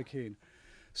said Roy Keane.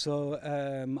 So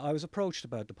I was approached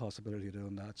about the possibility of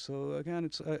doing that. So again,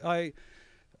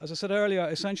 as I said earlier,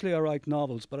 essentially I write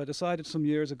novels, but I decided some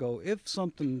years ago, if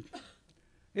some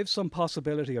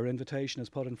possibility or invitation is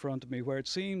put in front of me where it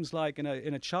seems like in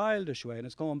a childish way, and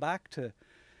it's going back to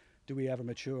do we ever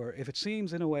mature, if it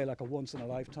seems in a way like a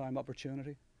once-in-a-lifetime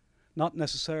opportunity, not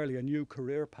necessarily a new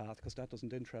career path, because that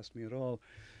doesn't interest me at all.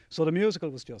 So the musical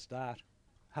was just that.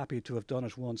 Happy to have done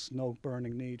it once, no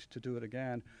burning need to do it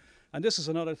again. And this is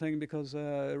another thing because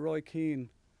Roy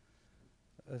Keane,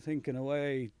 I think in a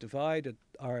way, divided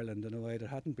Ireland in a way that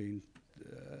hadn't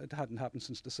happened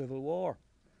since the Civil War.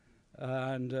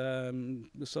 And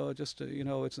so just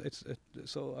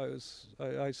so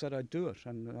I said I'd do it,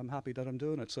 and I'm happy that I'm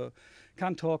doing it. So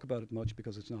can't talk about it much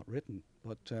because it's not written,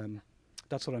 but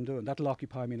that's what I'm doing. That'll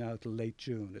occupy me now till late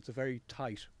June. It's a very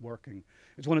tight working.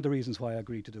 It's one of the reasons why I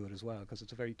agreed to do it as well, because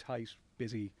it's a very tight,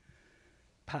 busy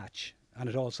patch, and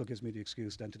it also gives me the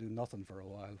excuse then to do nothing for a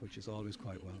while, which is always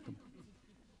quite welcome.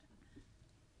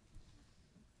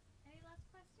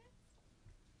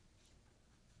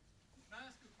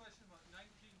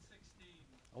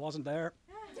 I wasn't there.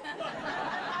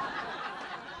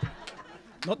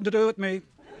 Nothing to do with me.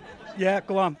 Yeah,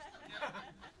 go on. Yeah.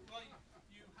 Well, you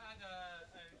had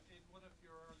in one of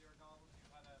your earlier novels,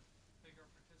 you had a figure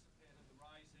participate in the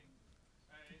Rising.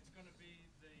 It's going to be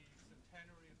the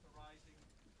centenary of the Rising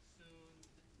soon.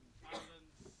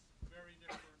 Ireland's a very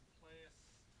different place.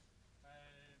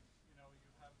 You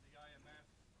have the IMF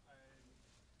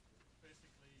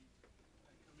basically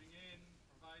coming in,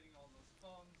 providing all those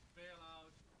funds,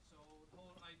 bailout. So the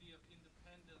whole idea of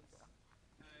independence is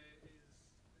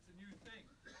a new thing,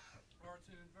 or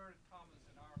it's in inverted commas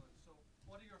in Ireland. So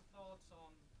what are your thoughts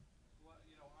on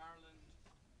Ireland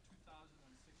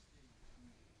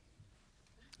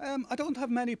 2016? I don't have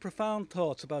many profound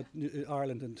thoughts about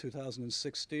Ireland in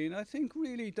 2016. I think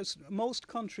really most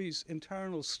countries'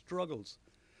 internal struggles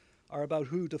are about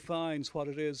who defines what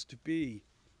it is to be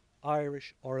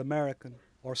Irish or American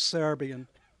or Serbian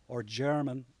or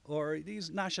German or these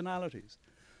nationalities.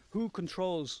 Who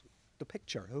controls the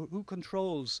picture? Who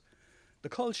controls the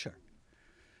culture?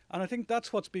 And I think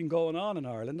that's what's been going on in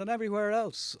Ireland and everywhere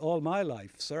else all my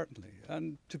life, certainly.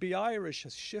 And to be Irish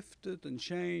has shifted and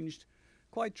changed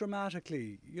quite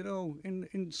dramatically,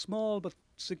 in small but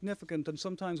significant and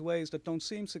sometimes ways that don't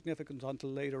seem significant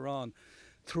until later on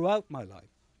throughout my life.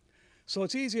 So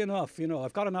it's easy enough,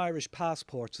 I've got an Irish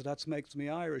passport, so that makes me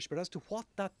Irish, but as to what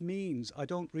that means, I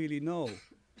don't really know.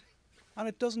 And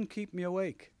it doesn't keep me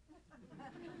awake.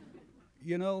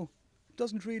 It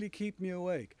doesn't really keep me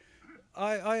awake.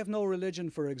 I have no religion,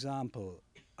 for example,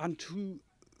 and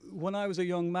when I was a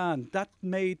young man, that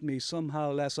made me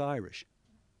somehow less Irish.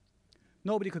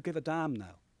 Nobody could give a damn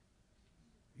now.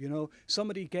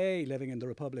 Somebody gay living in the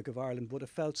Republic of Ireland would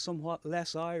have felt somewhat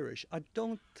less Irish. I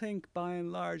don't think, by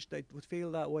and large, they would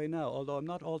feel that way now, although I'm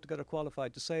not altogether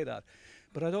qualified to say that.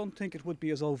 But I don't think it would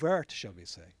be as overt, shall we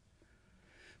say.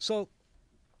 So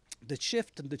the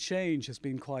shift and the change has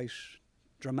been quite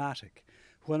dramatic.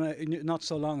 Not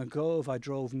so long ago, if I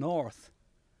drove north,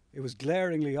 it was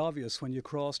glaringly obvious when you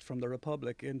crossed from the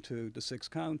Republic into the 6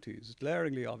 counties.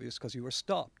 Glaringly obvious because you were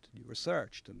stopped, you were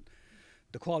searched, and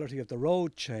the quality of the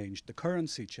road changed, the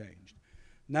currency changed.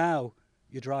 Now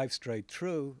you drive straight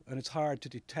through and it's hard to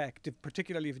detect,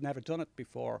 particularly if you've never done it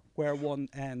before, where one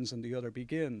ends and the other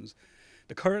begins.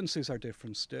 The currencies are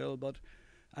different still,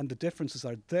 and the differences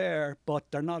are there, but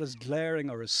they're not as glaring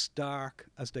or as stark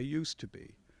as they used to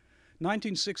be.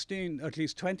 1916, at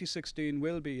least 2016,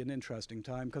 will be an interesting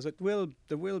time because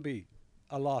there will be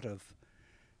a lot of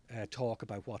talk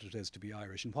about what it is to be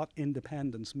Irish and what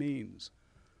independence means.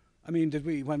 I mean,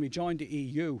 when we joined the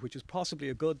EU, which is possibly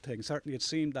a good thing, certainly it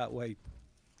seemed that way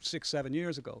 6-7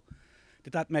 years ago,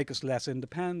 did that make us less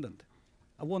independent?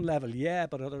 At one level, yeah,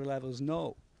 but at other levels,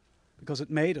 no. Because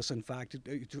it made us, in fact,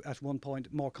 at one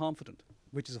point, more confident.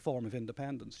 which is a form of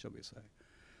independence, shall we say.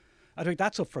 I think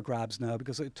that's up for grabs now,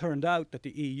 because it turned out that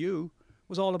the EU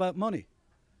was all about money.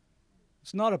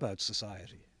 It's not about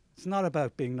society. It's not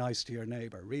about being nice to your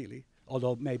neighbour, really,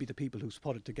 although maybe the people who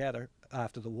put it together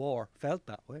after the war felt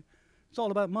that way. It's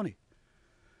all about money.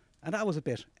 And that was a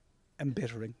bit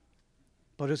embittering.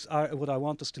 But would I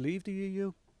want us to leave the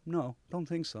EU? No, don't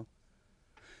think so.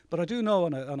 But I do know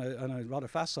on a rather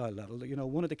facile level that, you know,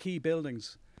 one of the key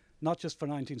buildings, not just for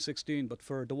 1916, but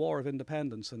for the War of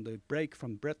Independence and the break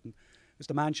from Britain, is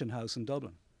the Mansion House in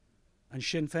Dublin. And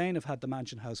Sinn Féin have had the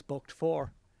Mansion House booked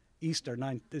for Easter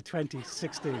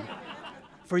 2016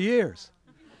 for years.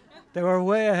 They were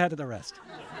way ahead of the rest,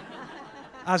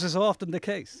 as is often the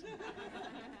case.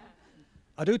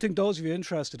 I do think those of you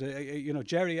interested, you know,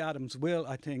 Gerry Adams will,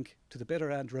 I think, to the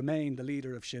bitter end, remain the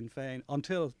leader of Sinn Féin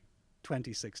until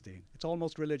 2016. It's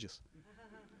almost religious.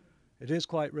 It is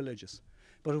quite religious.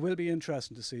 But it will be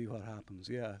interesting to see what happens,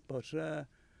 yeah. But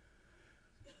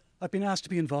I've been asked to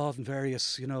be involved in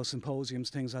various, you know, symposiums,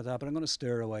 things like that, but I'm going to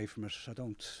steer away from it.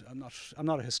 I'm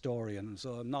not a historian,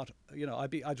 so I'm not, you know,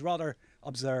 I'd rather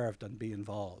observe than be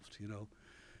involved, you know.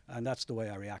 And that's the way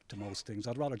I react to most things.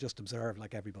 I'd rather just observe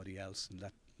like everybody else and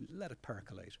let it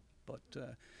percolate. But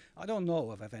I don't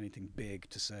know if I have anything big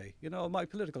to say. You know, my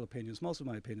political opinions, most of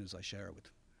my opinions I share with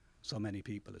so many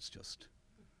people. It's just,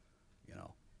 you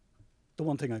know, the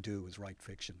one thing I do is write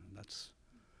fiction, and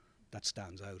that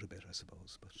stands out a bit, I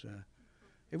suppose. But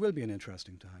it will be an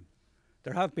interesting time.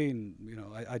 There have been, you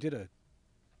know, I did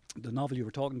the novel you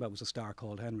were talking about was A Star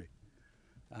Called Henry.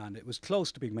 And it was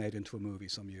close to being made into a movie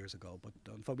some years ago,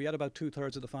 but we had about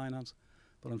 2/3 of the finance.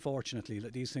 But unfortunately,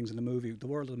 these things in the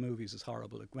world of the movies is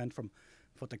horrible. It went from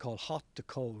what they call hot to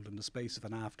cold in the space of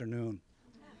an afternoon.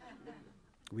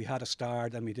 We had a star,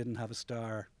 then we didn't have a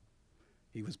star.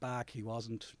 He was back, he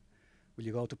wasn't. Will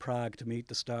you go to Prague to meet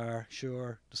the star?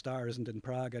 Sure, the star isn't in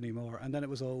Prague anymore. And then it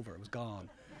was over, it was gone.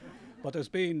 But there's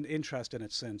been interest in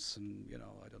it since, and, you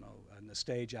know, I don't know, and a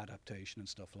stage adaptation and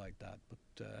stuff like that.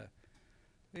 But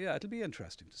yeah, it'll be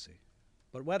interesting to see.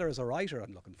 But whether as a writer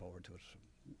I'm looking forward to it,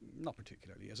 not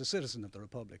particularly. As a citizen of the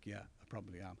Republic, yeah, I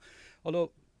probably am.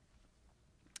 Although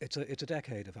it's a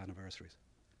decade of anniversaries.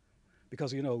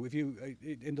 Because, you know, if you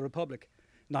in the Republic,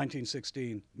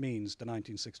 1916 means the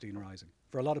 1916 Rising.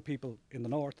 For a lot of people in the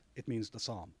north, it means the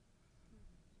Somme.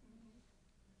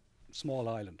 Small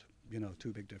island, you know,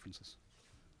 two big differences.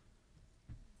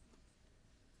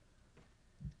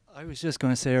 I was just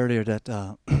going to say earlier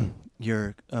that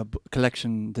your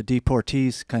collection, The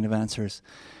Deportees, kind of answers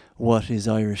what is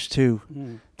Irish too.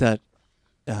 That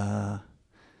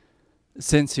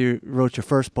since you wrote your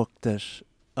first book, that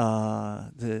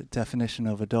the definition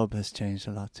of a dub has changed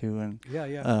a lot too, and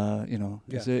you know,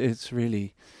 it's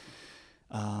really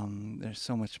there's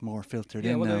so much more filtered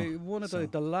in now. One of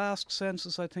the last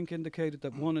census, I think, indicated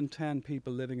that 1 in 10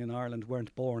 people living in Ireland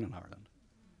weren't born in Ireland,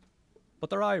 but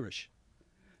they're Irish.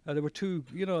 There were two,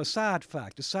 you know, a sad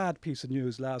piece of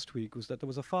news last week was that there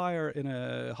was a fire in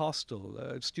a hostel,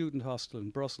 a student hostel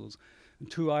in Brussels, and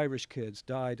 2 Irish kids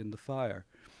died in the fire.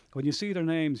 When you see their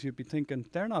names, you'd be thinking,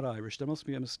 they're not Irish, there must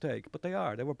be a mistake. But they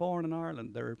are. They were born in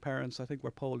Ireland. Their parents, I think, were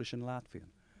Polish and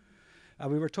Latvian.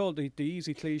 And we were told, the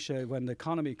easy cliche, when the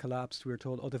economy collapsed, we were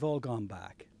told, oh, they've all gone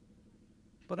back.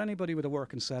 But anybody with a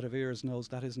working set of ears knows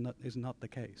that is not the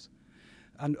case.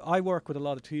 And I work with a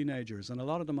lot of teenagers, and a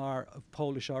lot of them are of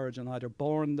Polish origin, either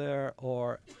born there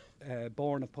or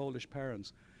born of Polish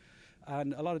parents.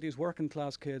 And a lot of these working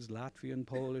class kids, Latvian,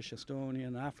 Polish,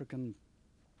 Estonian, African,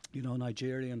 you know,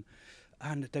 Nigerian,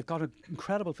 and they've got an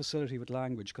incredible facility with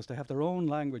language because they have their own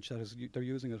language that they're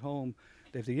using at home.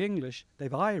 They have the English, they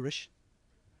have Irish,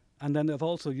 and then they've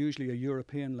also usually a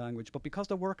European language. But because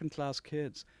they're working class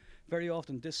kids, very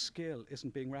often this skill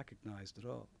isn't being recognised at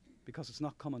all, because it's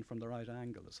not coming from the right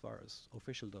angle as far as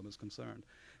officialdom is concerned.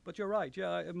 But you're right,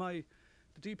 yeah,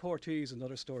 the Deportees and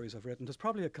other stories I've written, there's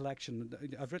probably a collection.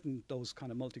 I've written those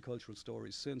kind of multicultural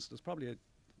stories since. There's probably a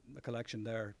collection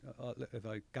there, if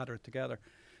I gather it together.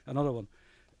 Another one.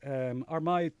 Or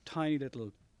my tiny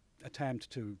little attempt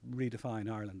to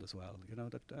redefine Ireland as well. You know,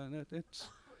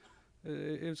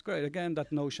 it's great. Again,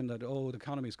 that notion that, oh, the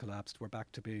economy's collapsed, we're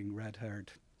back to being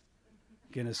red-haired,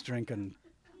 Guinness drinking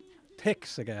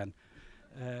ticks again.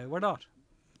 We're not.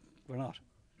 We're not.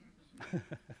 I think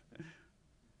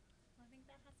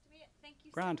that has to be it. Thank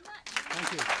you Grand. so much.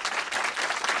 Thank you.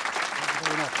 Thank you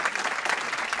very much.